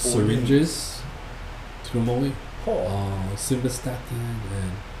 In the 4 syringes, threw them away, Oh. simvastatin,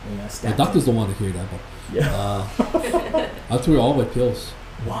 and Yeah, the statin. doctors don't want to hear that, but Yeah. I threw away all my pills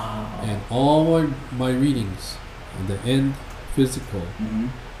Wow. and all my readings at the end physical Mm-hmm.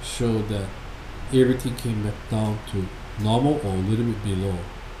 showed that everything came back down to normal or a little bit below.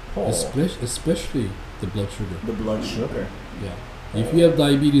 Oh. Especially the blood sugar. The blood sugar. Yeah. If you have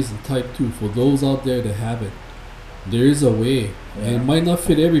diabetes and type 2, for those out there that have it, there is a way. And it Yeah. might not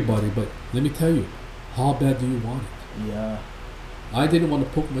fit everybody, but let me tell you, how bad do you want it? Yeah. I didn't want to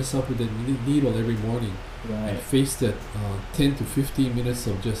poke myself with a needle every morning and Right. face that 10 to 15 minutes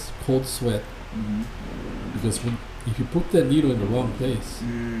of just cold sweat, Mm-hmm. because if you put that needle in the wrong place,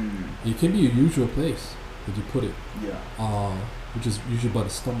 it can be your usual place that you put it, Yeah. which is usually by the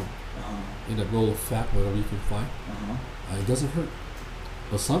stomach, Uh-huh. in that roll of fat, whatever you can find. Uh-huh. It doesn't hurt,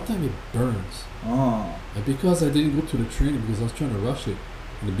 but sometimes it burns. Oh. And because I didn't go to the training because I was trying to rush it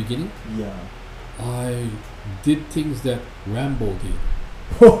in the beginning, Yeah. I did things that Rambo did.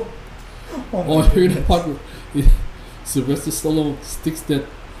 Oh, Oh, my you're in the goodness. part where Sylvester Stallone sticks that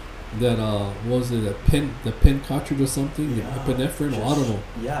what was it, the pen cartridge or something, Yeah, epinephrine, or I don't know,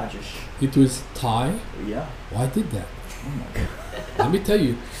 Yeah, just. into his thigh. Yeah. Why I did that? Oh my god. Let me tell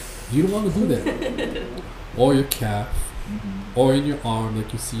you, you don't want to do that. Or your calf, Mm-hmm. or in your arm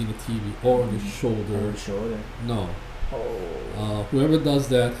like you see in the TV, or on your shoulder. Shoulder. No. Oh. Whoever does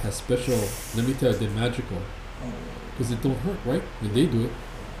that has special, let me tell you, they're magical. Oh. Because it don't hurt, right? When they do it.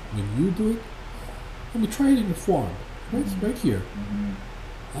 When you do it, Let me try it in your forearm. Right here.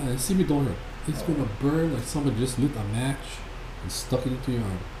 See me don't hurt. It's gonna burn like somebody just lit a match and stuck it into your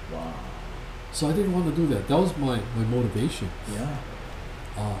arm. Wow. So I didn't want to do that. That was my motivation. Yeah.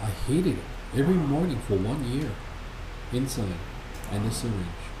 I hated it. Every morning for 1 year. Insulin and the syringe.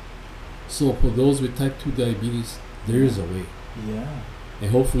 So for those with type 2 diabetes, there is a way. Yeah.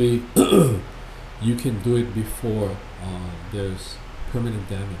 And hopefully you can do it before there's permanent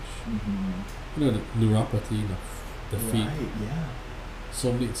damage. You know, the neuropathy in the feet. Right, yeah.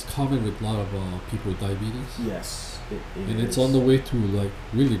 So it's common with a lot of people with diabetes. Yes. And it's on the way to, like,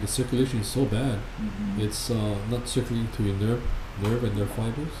 really the circulation is so bad. Mm-hmm. It's not circulating to your nerve and nerve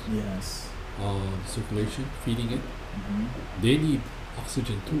fibers. Yes. Circulation, feeding it. Mm-hmm. They need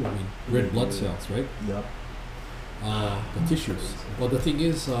oxygen too. I mean, red They blood do. cells, right? Yup. The tissues. But the thing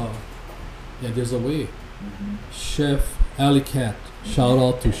is, there's a way. Mm-hmm. Chef Ali Cat. Shout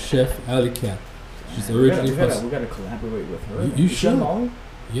out to Chef Ali Cat. She's We originally gotta, we gotta collaborate with her. You Is she on should. Molly?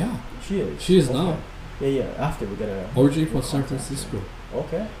 Yeah, She is. she is Okay. now. Yeah. After we gotta. Originally from we'll San contact her. Francisco.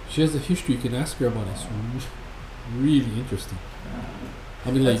 Okay. She has a history. You can ask her about it. It's really interesting. Yeah.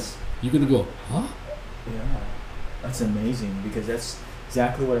 I mean, like, That's- you're gonna go, huh? Yeah. That's amazing because that's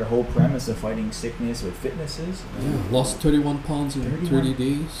exactly what our whole premise of fighting sickness with fitness is. Yeah, lost 31 pounds in 31? 30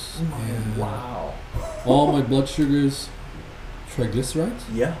 days. And Wow. all my blood sugars, triglycerides,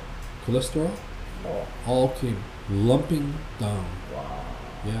 Yeah. cholesterol, Oh. all came lumping down. Wow.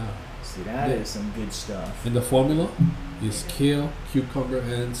 Yeah. See, that Yeah. is some good stuff. And the formula is kale, cucumber,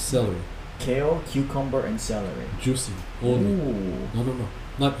 and celery. Kale, cucumber, and celery. Juicing only. Ooh. No.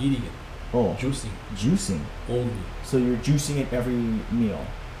 Not eating it. Oh. Juicing Juicing. only. So you're juicing it every meal.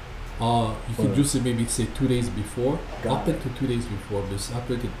 You can Or- juice it maybe say 2 days before, Got up it. into 2 days before, because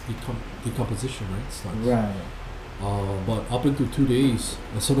after the decomposition, right, starts. Right. But up until 2 days,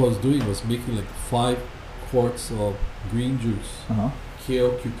 that's what I was doing, was making like 5 quarts of green juice, Uh huh.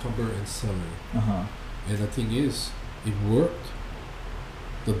 kale, cucumber, and celery. Uh huh. And the thing is, it worked.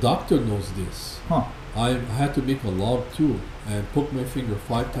 The doctor knows this. Huh. I had to make a log too and poke my finger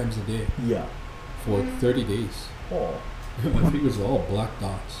 5 times a day Yeah. for 30 days. Oh. My fingers are all black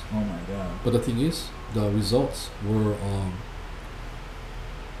dots. Oh my god. But the thing is, the results were,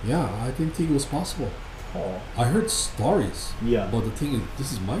 I didn't think it was possible. Oh. I heard stories, Yeah. but the thing is,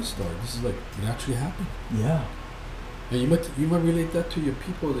 this is my story. This is like, it actually happened. Yeah. And you might relate that to your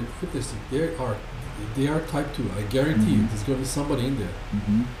people in fitness. If they are type 2, I guarantee you, Mhm. there's going to be somebody in there.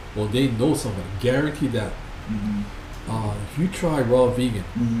 Mm-hmm. Well, they know somebody. Guarantee that. Mm-hmm. If you try raw vegan,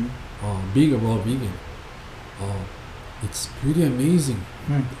 Mm-hmm. being a raw vegan, it's pretty amazing.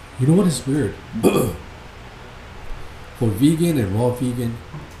 Hmm. You know what is weird? For vegan and raw vegan,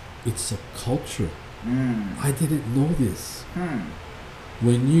 it's a culture. Mm. I didn't know this. Hmm.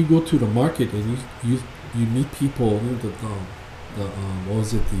 When you go to the market and you meet people, you know, what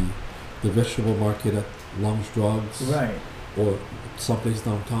was it, the vegetable market at Lunch Drugs, Right. or someplace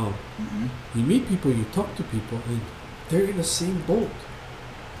downtown, Mm-hmm. you meet people, you talk to people, and they're in the same boat.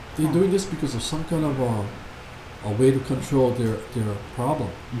 They're Huh. doing this because of some kind of a way to control their problem.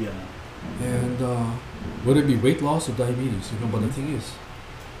 Yeah. And whether it be weight loss or diabetes, you know, but the Mhm. thing is,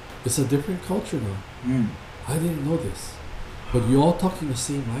 it's a different culture now. Mm. I didn't know this. But you're all talking the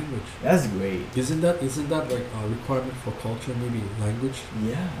same language. That's great. Isn't that like a requirement for culture, maybe language,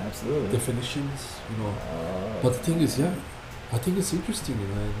 Yeah, absolutely. definitions, you know? But the thing is, I think it's interesting,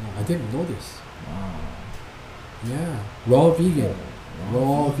 and I didn't know this. Wow. Yeah, raw vegan. Oh,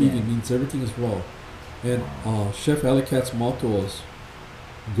 Raw vegan means everything is raw. And Chef Ali Cat's motto was,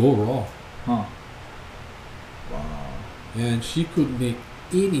 go raw. Huh. Wow. And she could make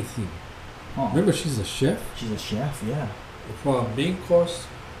anything. Huh. Remember, she's a chef. She's a chef, yeah. From main course,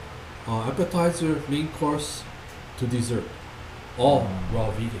 appetizer, main course, to dessert. All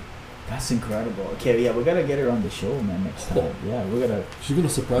raw vegan. That's incredible. Okay, yeah, we gotta get her on the show, man, next time. Yeah, we're gonna She's gonna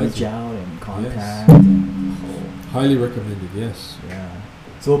surprise reach you. out and contact. And, Highly recommended, yes. yeah.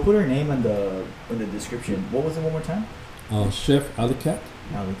 So we'll put her name in the description. What was it one more time? Chef Ali Cat,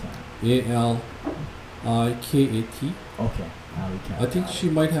 Alley Cat. ALIKAT. Okay, Alley Cat. I think she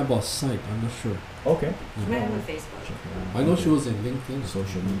might have a site, I'm not sure. Okay. She might have a Facebook. Check her out. I know she was in LinkedIn.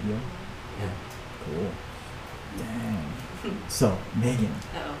 Social media. Yeah. Cool. Dang. So, Megan,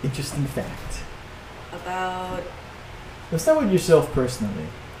 Uh-oh. interesting fact. About, Let's start with yourself personally.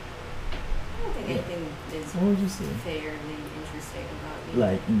 I don't think anything is What would you say? fairly interesting about me.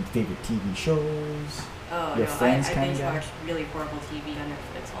 Like, your favorite TV shows? Oh your no, friends I kinda binge guy? watch really horrible TV on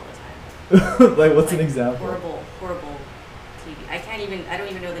Netflix all the time. Like, what's an Like, example? Horrible TV. I don't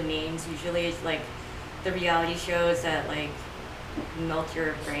even know the names. Usually it's like the reality shows that like melt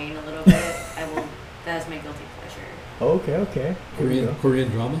your brain a little bit. I will That is my guilty pleasure. Okay, okay. Here we go. Korean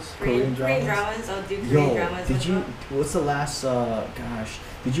dramas. Korean Korean dramas? dramas. I'll do Korean Yo, dramas. did as you? well. What's the last? Gosh,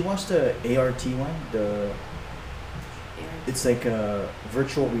 did you watch the ART one? It's like a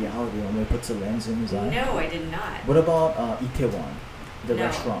virtual reality one where he puts a lens in his eye. No, I did not. What about Itaewon, the no,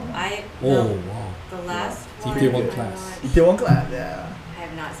 restaurant one? Oh no, wow. the last Yeah. one. Itaewon I Class. watched- Itaewon Class, yeah. I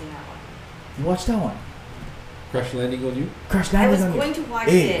have not seen that one. You watched that one? Crash Landing on You. Crash I was Landing on going You. to watch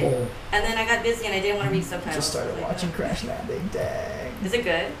Hey. it, Oh. and then I got busy and I didn't want to read subtitles. Just started Like, watching Crash Landing. Dang. Is it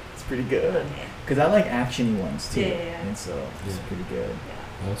good? It's pretty good. Okay. Cause I like actiony ones too, Yeah. and so it's Yeah. pretty good.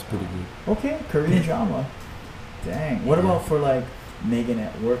 Yeah. That was pretty good. Okay, Korean drama. Dang. What Yeah. about for like Megan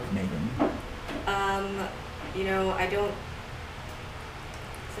at work, Megan? You know, I don't.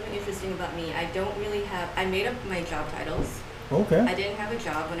 Something interesting about me. I don't really have. I made up my job titles. Okay. I didn't have a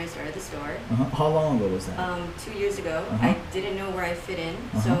job when I started the store. How long ago was that? 2 years ago, Uh-huh. I didn't know where I fit in,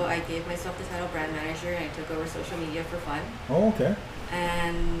 Uh-huh. so I gave myself the title brand manager and I took over social media for fun. Oh, okay.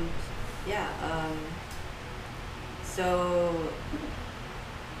 And yeah, so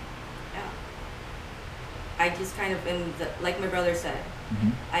yeah, I just kind of am like my brother said.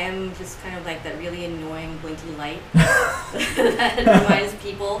 Mhm. I am just kind of like that really annoying blinky light that reminds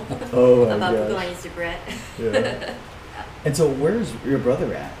people Oh my about gosh. Pukulani Super. Yeah. And so, where's your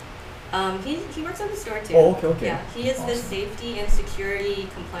brother at? He works at the store too. Oh, okay, okay. Yeah, he is the Awesome. safety and security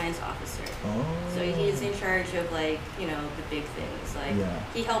compliance officer. Oh. So he's in charge of like, you know, the big things. Like Yeah.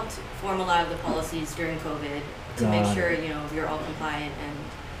 he helped form a lot of the policies during COVID to Got make it. sure, you know, we were all compliant and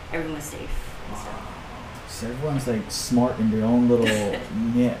everyone was safe and stuff. Wow. So everyone's like smart in their own little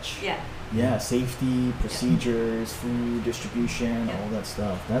niche. Yeah. Yeah, safety, procedures, food distribution, Yeah. all that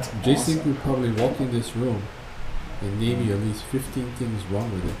stuff. That's Jason awesome. could probably walk in this room and name you at least 15 things wrong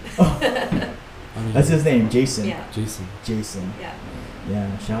with it. I mean, That's his name, Jason. Yeah. Jason. Jason. Yeah.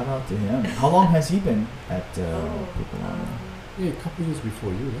 Yeah, shout out to him. How long has he been at Oh, Pukulani? Yeah, a couple years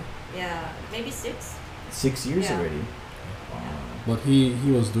before you, yeah. yeah, maybe 6. 6 years Yeah. already. Wow. But he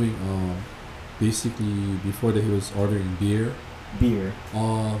was doing basically before that he was ordering beer, Beer.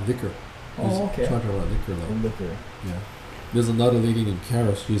 liquor. He was Oh, okay. in charge of liquor, Oh, like liquor. yeah. There's another lady named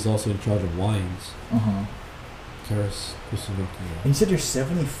Karis. She's also in charge of wines. Uh-huh. Karis And Kusunoki. you said there's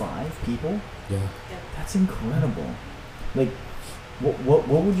 75 people? Yeah. That's incredible. Like, what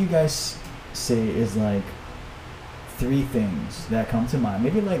would you guys say is like 3 things that come to mind?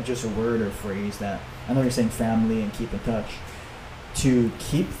 Maybe like just a word or phrase that, I know you're saying family and keep in touch, to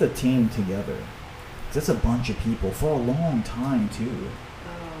keep the team together. 'Cause that's a bunch of people for a long time too.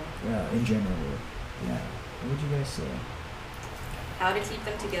 Oh. Yeah, in general. Yeah. What would you guys say? How to keep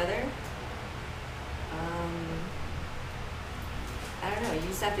them together? I don't know. You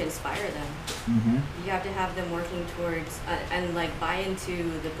just have to inspire them. Mm-hmm. You have to have them working towards and like buy into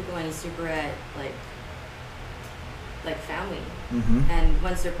the Pukulani Superette like family. Mm-hmm. And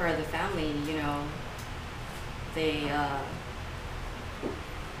once they're part of the family, you know, they'll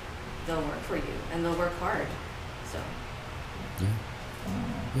work for you and they'll work hard. So Yeah.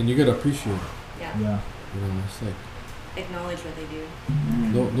 And you gotta appreciate it. yeah, Yeah. You know, it's like acknowledge what they do.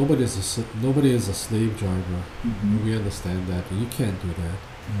 Mm-hmm. nobody is a slave driver. Mm-hmm. We understand that, and you can't do that.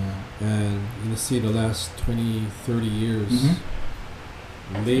 Yeah. And you see the last 20, 30 years, Mhm.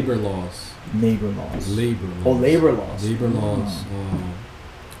 labor laws, Labor laws. labor laws, Oh, labor laws. labor laws, Oh.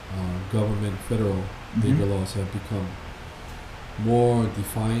 government, federal Mhm. labor laws have become more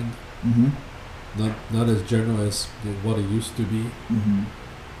defined, Mm-hmm. not as general as what it used to be. Mm-hmm.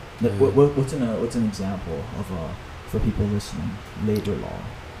 Yeah. What's an example of for people listening? Labor law.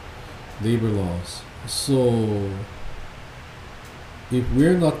 Labor laws. So, if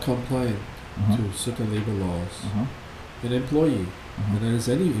we're not compliant Uh-huh. to certain labor laws, Uh-huh. an employee, Uh-huh. and that is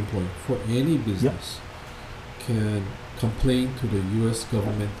any employee for any business, can complain to the U.S.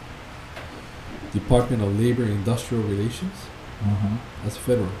 government, Department of Labor and Industrial Relations. Uh-huh. That's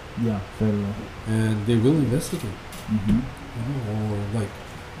federal, Yeah, federal. and they will investigate. Mm-hmm. You know, or like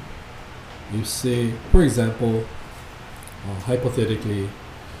you say, for example, hypothetically,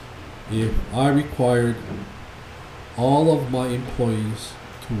 if I required all of my employees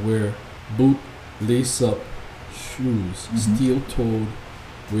to wear boot lace-up shoes, Mhm. steel-toed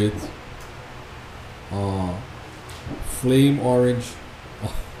with flame orange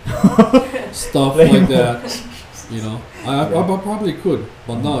stuff Flame like that, you know, I probably could.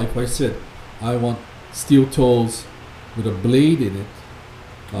 But now, if I said I want steel toes with a blade in it,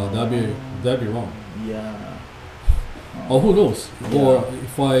 that'd be wrong. Yeah. Or who knows? Yeah. Or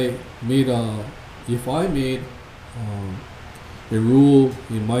if I made a rule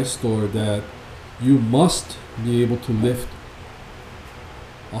in my store that you must be able to lift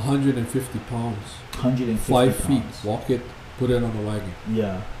 150 pounds, 150 5 feet, pounds. walk it, put it on the wagon.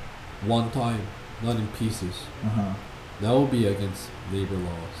 Yeah. One time, not in pieces. Uh-huh. That will be against labor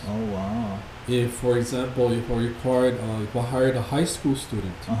laws. Oh, wow. If, for example, if I hired a high school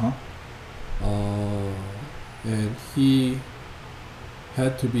student, Uh-huh. and he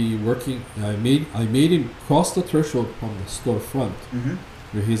had to be working, I made him cross the threshold from the storefront, Mm-hmm.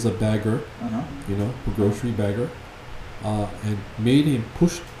 where he's a bagger, Uh-huh. a grocery bagger, and made him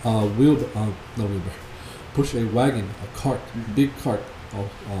push push a wagon, a cart, Mhm. big cart of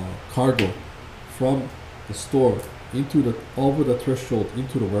cargo from the store over the threshold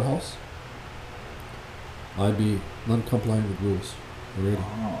into the warehouse. I'd be non-compliant with rules already.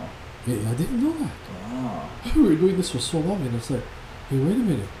 Wow. Yeah, I didn't know that. Wow. We were doing this for so long, and it's like, hey, wait a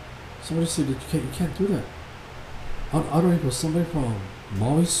minute. Somebody said that you can't do that. I don't know if it was somebody from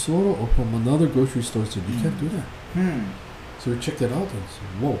Maui Soro or from another grocery store said you can't do that. So we checked it out and said,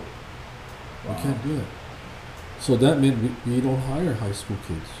 whoa, Wow. we can't do that. So that meant we don't hire high school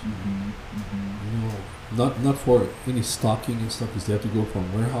kids. Mm-hmm. Mm-hmm. Not for any stocking and stuff, because they have to go from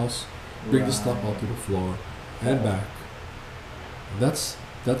warehouse, bring the stuff out to the floor and Oh. back. That's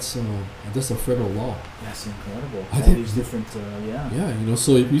a federal law. That's incredible. I All didn't- these different, yeah. Yeah,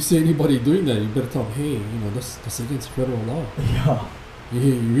 so if you see anybody doing that, you better tell them, hey, that's against federal law. Yeah.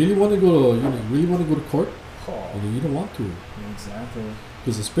 You really want to go to court? Oh. You don't want to, Exactly.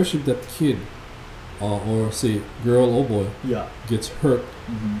 because especially if that kid, or say girl or boy, Yeah. gets hurt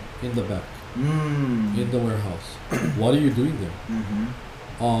Mm-hmm. in the back, Mm. in the warehouse. What are you doing there? Mm-hmm.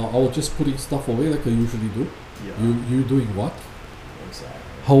 I was just putting stuff away like I usually do. Yeah. You doing what? Exactly.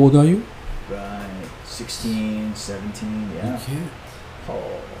 How old are you? Right. 16, 17, yeah. You can't.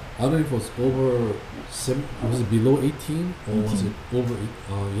 Oh. I don't know if it was over was it below 18 or was 18. it over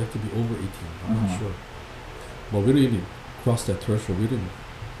 8? You have to be over 18. I'm Uh-huh. not sure. But we didn't even cross that threshold. We didn't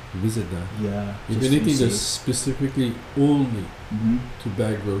visit that. Yeah. If just anything, be there's safe. specifically only Mm-hmm. to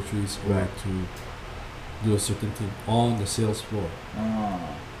bag groceries or Right. to do a certain thing on the sales floor. Ah.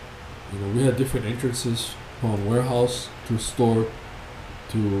 We had different entrances from warehouse to store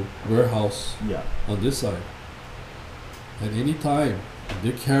to warehouse Yeah. on this side. At any time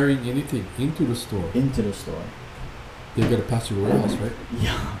they're carrying anything into the store, Into the store. they gotta pass through the warehouse, right?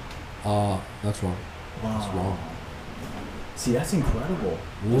 Yeah. That's wrong. Wow. That's wrong. See, that's incredible.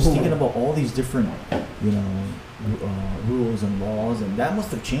 Just Whoa. thinking about all these different, rules and laws, and that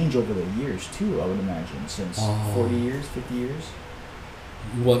must have changed over the years too. I would imagine since 40 years, 50 years.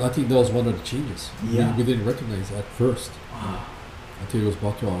 Well, I think that was one of the changes. Yeah. We didn't recognize at first Wow. until it was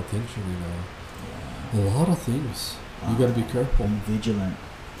brought to our attention. Yeah. A lot of things. You gotta be careful. Be vigilant.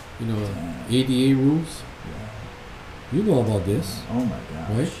 Damn. ADA rules. Yeah. You know about this, Oh my gosh.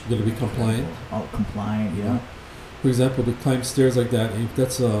 right? You gotta be compliant. Oh, compliant. Yeah. Yeah. For example, to climb stairs like that, if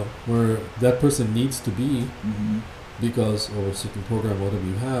that's where that person needs to be Mm-hmm. because of a certain program, whatever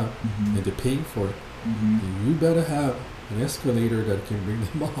you have, Mm-hmm. and they're paying for it, Mm-hmm. you better have an escalator that can bring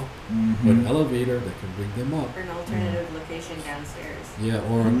them up, or Mm-hmm. an elevator that can bring them up. Or an alternative location downstairs. Yeah,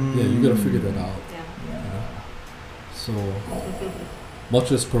 you gotta figure that out. Yeah. Yeah. So,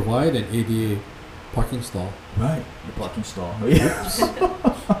 much as provide an ADA parking stall, Right. The parking stall. Yes.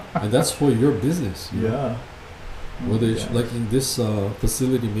 and that's for your business. Yeah. Whether it's Yeah. like in this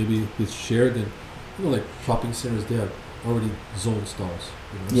facility, maybe it's shared in, like shopping centers, they have already zone stalls.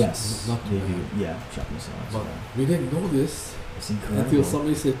 It's Yes. not too They bad. do. Yeah. Shopping centers. But Yeah. we didn't know this It's until incredible.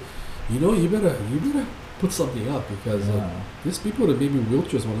 somebody said, you better put something up because Yeah. there's people that maybe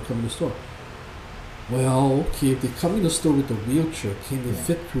wheelchairs want to come in the store. Well, okay, if they come in the store with a wheelchair, can they Yeah.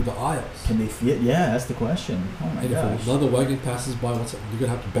 fit through the aisles? Can they fit? Yeah, that's the question. Oh my And gosh. if another wagon passes by, you're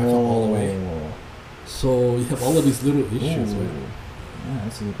gonna have to back up all the way. Oh. So you have all of these little issues, Ooh. right? Yeah,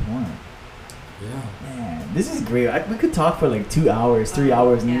 that's a good point. Yeah. Man, this is great. We could talk for like 2 hours, 3 Oh,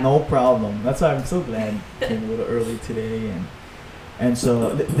 hours, yeah. no problem. That's why I'm so glad you came a little early today. And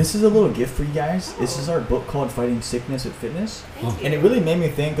so this is a little gift for you guys. This is our book called Fighting Sickness with Fitness. Thank you. And it really made me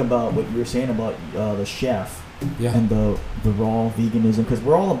think about what you were saying about the chef Yeah. and the raw veganism, because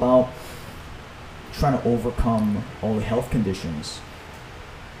we're all about trying to overcome all the health conditions,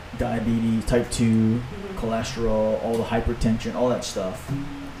 diabetes, type 2, Mhm. cholesterol, all the hypertension, all that stuff,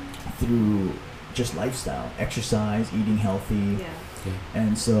 through just lifestyle, exercise, eating healthy. Yeah.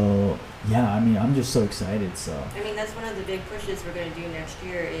 And so, yeah, I mean, I'm just so excited. So, I mean, that's one of the big pushes we're going to do next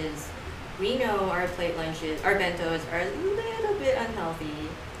year is we know our plate lunches, our bentos are a little bit unhealthy,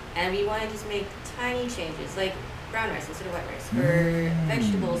 and we want to just make tiny changes, like brown rice instead of white rice, or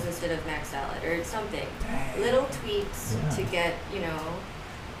vegetables instead of mac salad, or something. Little tweaks Yeah. to get,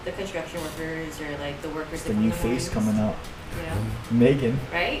 the construction workers or like the workers It's that the come new in the face mornings, coming up. you know, Megan.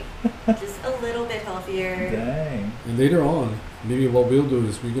 right? Just a little bit healthier. Dang. And later on, maybe what we'll do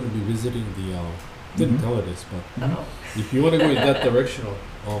is we're going to be visiting the. Didn't Mhm. tell her this, but Uh-oh. if you want to go in that direction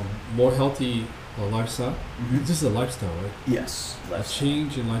of more healthy lifestyle, Mhm. it's just a lifestyle, right? Yes. A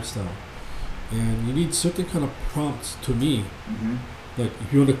change in lifestyle, and you need certain kind of prompts. To me, Mm-hmm. like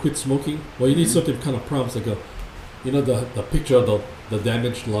if you want to quit smoking, well, you need Mhm. certain kind of prompts, like the picture of the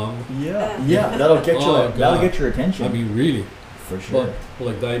damaged lung. Yeah. Yeah. That'll get Oh, your that'll God. get your attention. I mean, really. for sure. But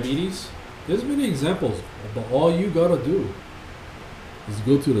like diabetes, there's many examples. But all you gotta do is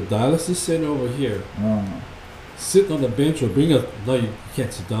go to the dialysis center over here, Oh. sit on the bench, or bring a. Now you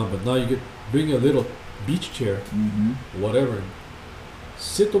can't sit down, but now you bring a little beach chair, Mm-hmm. whatever.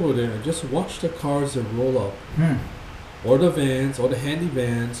 Sit over there and just watch the cars that roll up, Hmm. or the vans, or the handy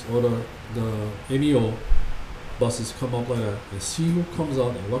vans, or the MEO buses come up like that, and see who comes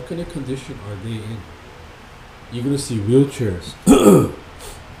out and what kind of condition are they in. You're gonna see wheelchairs.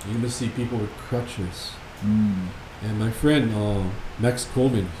 You're gonna see people with crutches. Mm. And my friend Max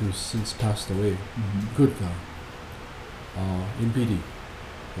Coleman, who's since passed away, Mm-hmm. good guy, MPD,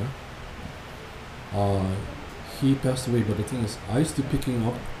 yeah. He passed away, but the thing is, I used to pick him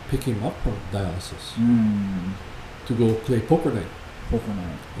up from dialysis Mm. to go play poker night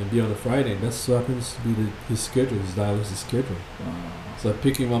Overnight. and be on a Friday. And that's what happens to be his schedule, his dialysis schedule. Wow. So I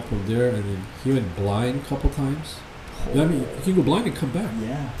pick him up from there, and then he went blind a couple times. Yeah, I mean, you can go blind and come back.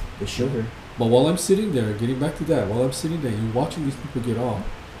 Yeah. The sugar. But while I'm sitting there, getting back to that, while I'm sitting there, you're watching these people get off.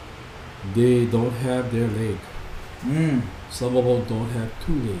 They don't have their leg. Mm. Some of them don't have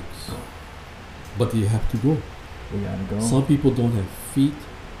two legs. But they have to go. We gotta go. Some people don't have feet.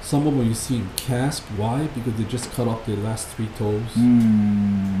 Some of them you see in cast. Why? Because they just cut off their last 3 toes.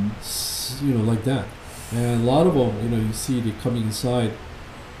 Mm. Like that. And a lot of them, you see they coming inside.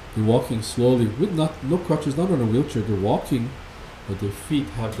 They're walking slowly with no crutches, not on a wheelchair. They're walking, but their feet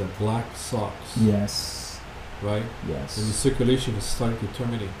have the black socks, Yes. right? Yes. And the circulation is starting to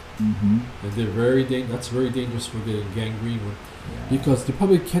terminate. Mm-hmm. And they're that's very dangerous for getting gangrene Yeah. because they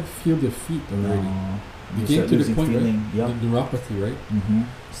probably can't feel their feet already. No. You You get start to the losing point, feeling. right? Yep. The neuropathy, right? Mm-hmm.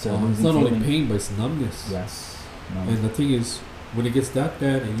 Start It's losing not only feeling. pain, but it's numbness. Yes. No. And the thing is, when it gets that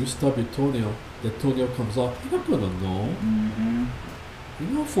bad and you stub your toenail, that toenail comes off, you're not gonna know. Mm-hmm.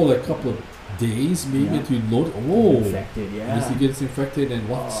 For like a couple of days, maybe Yeah. until you know, oh, Infected. Yeah. Because it gets infected, and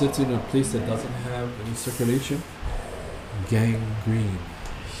what sits in a place that man. doesn't have any circulation? Gangrene.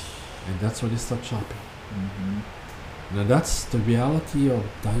 And that's when they start chopping. Mm-hmm. Now that's the reality of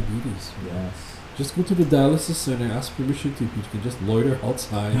diabetes. Yes. Just go to the dialysis center, ask permission to, you can just loiter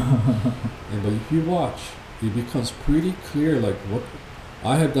outside. But if you watch, it becomes pretty clear like what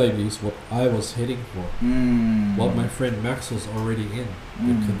I have diabetes, what I was heading for, Mm. what my friend Max was already in,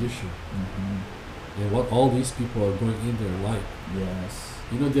 the Mm. condition, Mm-hmm. and what all these people are going in their life. Yes.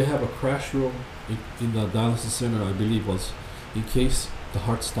 They have a crash room in the dialysis center, I believe, was in case the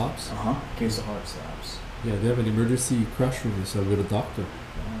heart stops. Uh-huh. In case the heart stops. Yeah, they have an emergency crash room inside with a doctor,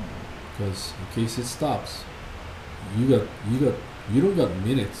 Oh. because in case it stops, you don't got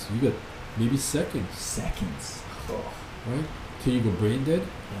minutes, you got maybe seconds, Seconds. Oh. right? Till you go brain dead.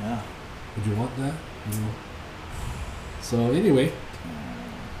 Yeah. Would you want that? So anyway,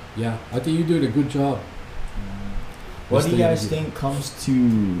 yeah, I think you're doing a good job. What do you Stay guys energy. think comes to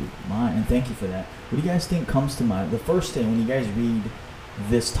mind? And thank you for that. What do you guys think comes to mind? The first thing when you guys read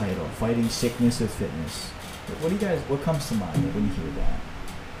this title, "Fighting Sickness with Fitness," what comes to mind when you hear that?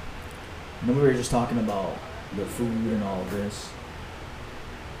 We were just talking about the food and all of this.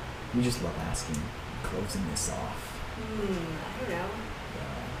 We just love asking, closing this off. I don't know.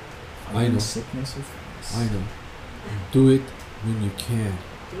 Fighting know. sickness with fitness. I know. Do it when you can.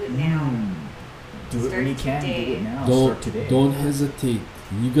 Do it now. Do it when Start you can. Do today. it now. Start today. Don't hesitate.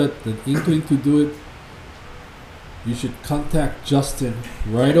 You got the inkling to do it. You should contact Justin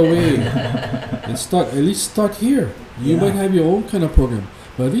right away and at least start here. You Yeah. might have your own kind of program,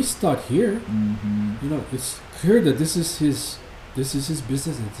 but at least start here. Mm-hmm. It's clear that this is his business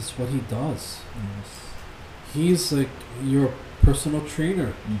and this is what he does. Yes. He's like your personal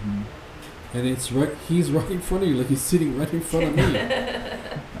trainer, Mm-hmm. and he's right in front of you, like he's sitting right in front of me.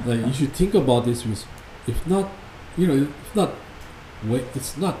 Like you should think about this, because if not when,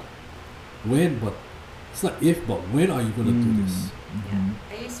 it's not when, but it's not if, but when are you gonna do this? Mm-hmm.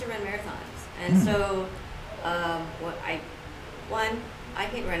 I used to run marathons, and Mm. so I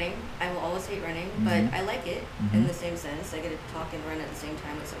hate running. I will always hate running, Mhm. but I like it Mhm. in the same sense. I get to talk and run at the same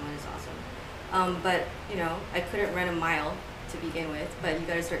time with someone is awesome. But I couldn't run a mile to begin with, but you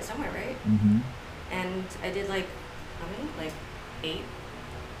got to start somewhere, right? Mm-hmm. And I did like how many? Like 8.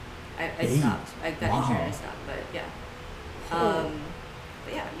 I stopped. I got injured and I Wow. stopped. But yeah. Oh.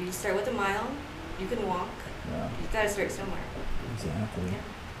 But yeah, you just start with a mile. You can walk. Yeah, You gotta start somewhere. exactly. Yeah.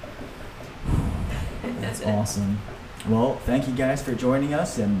 That's awesome. Well, thank you guys for joining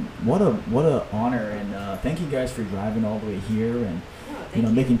us, and what a honor, and thank you guys for driving all the way here, and No, thank you know,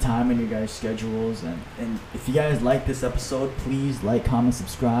 making time in your guys' schedules. And if you guys like this episode, please like, comment,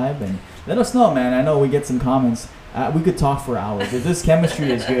 subscribe, and let us know, man. I know we get some comments. We could talk for hours. This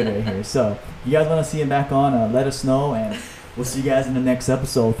chemistry is good right here. So if you guys want to see him back on, let us know, and we'll see you guys in the next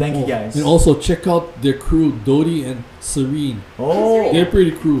episode. Thank you guys. And also check out their crew, Dodi and Serene. Oh, They're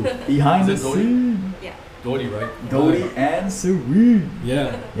pretty crew. behind the Is it Dodi? scene. Yeah. Dodi, right? Dodi and Serene.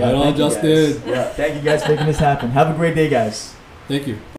 Yeah. Yeah, Right on, thank you guys. Justin. Yeah, thank you guys for making this happen. Have a great day, guys. Thank you.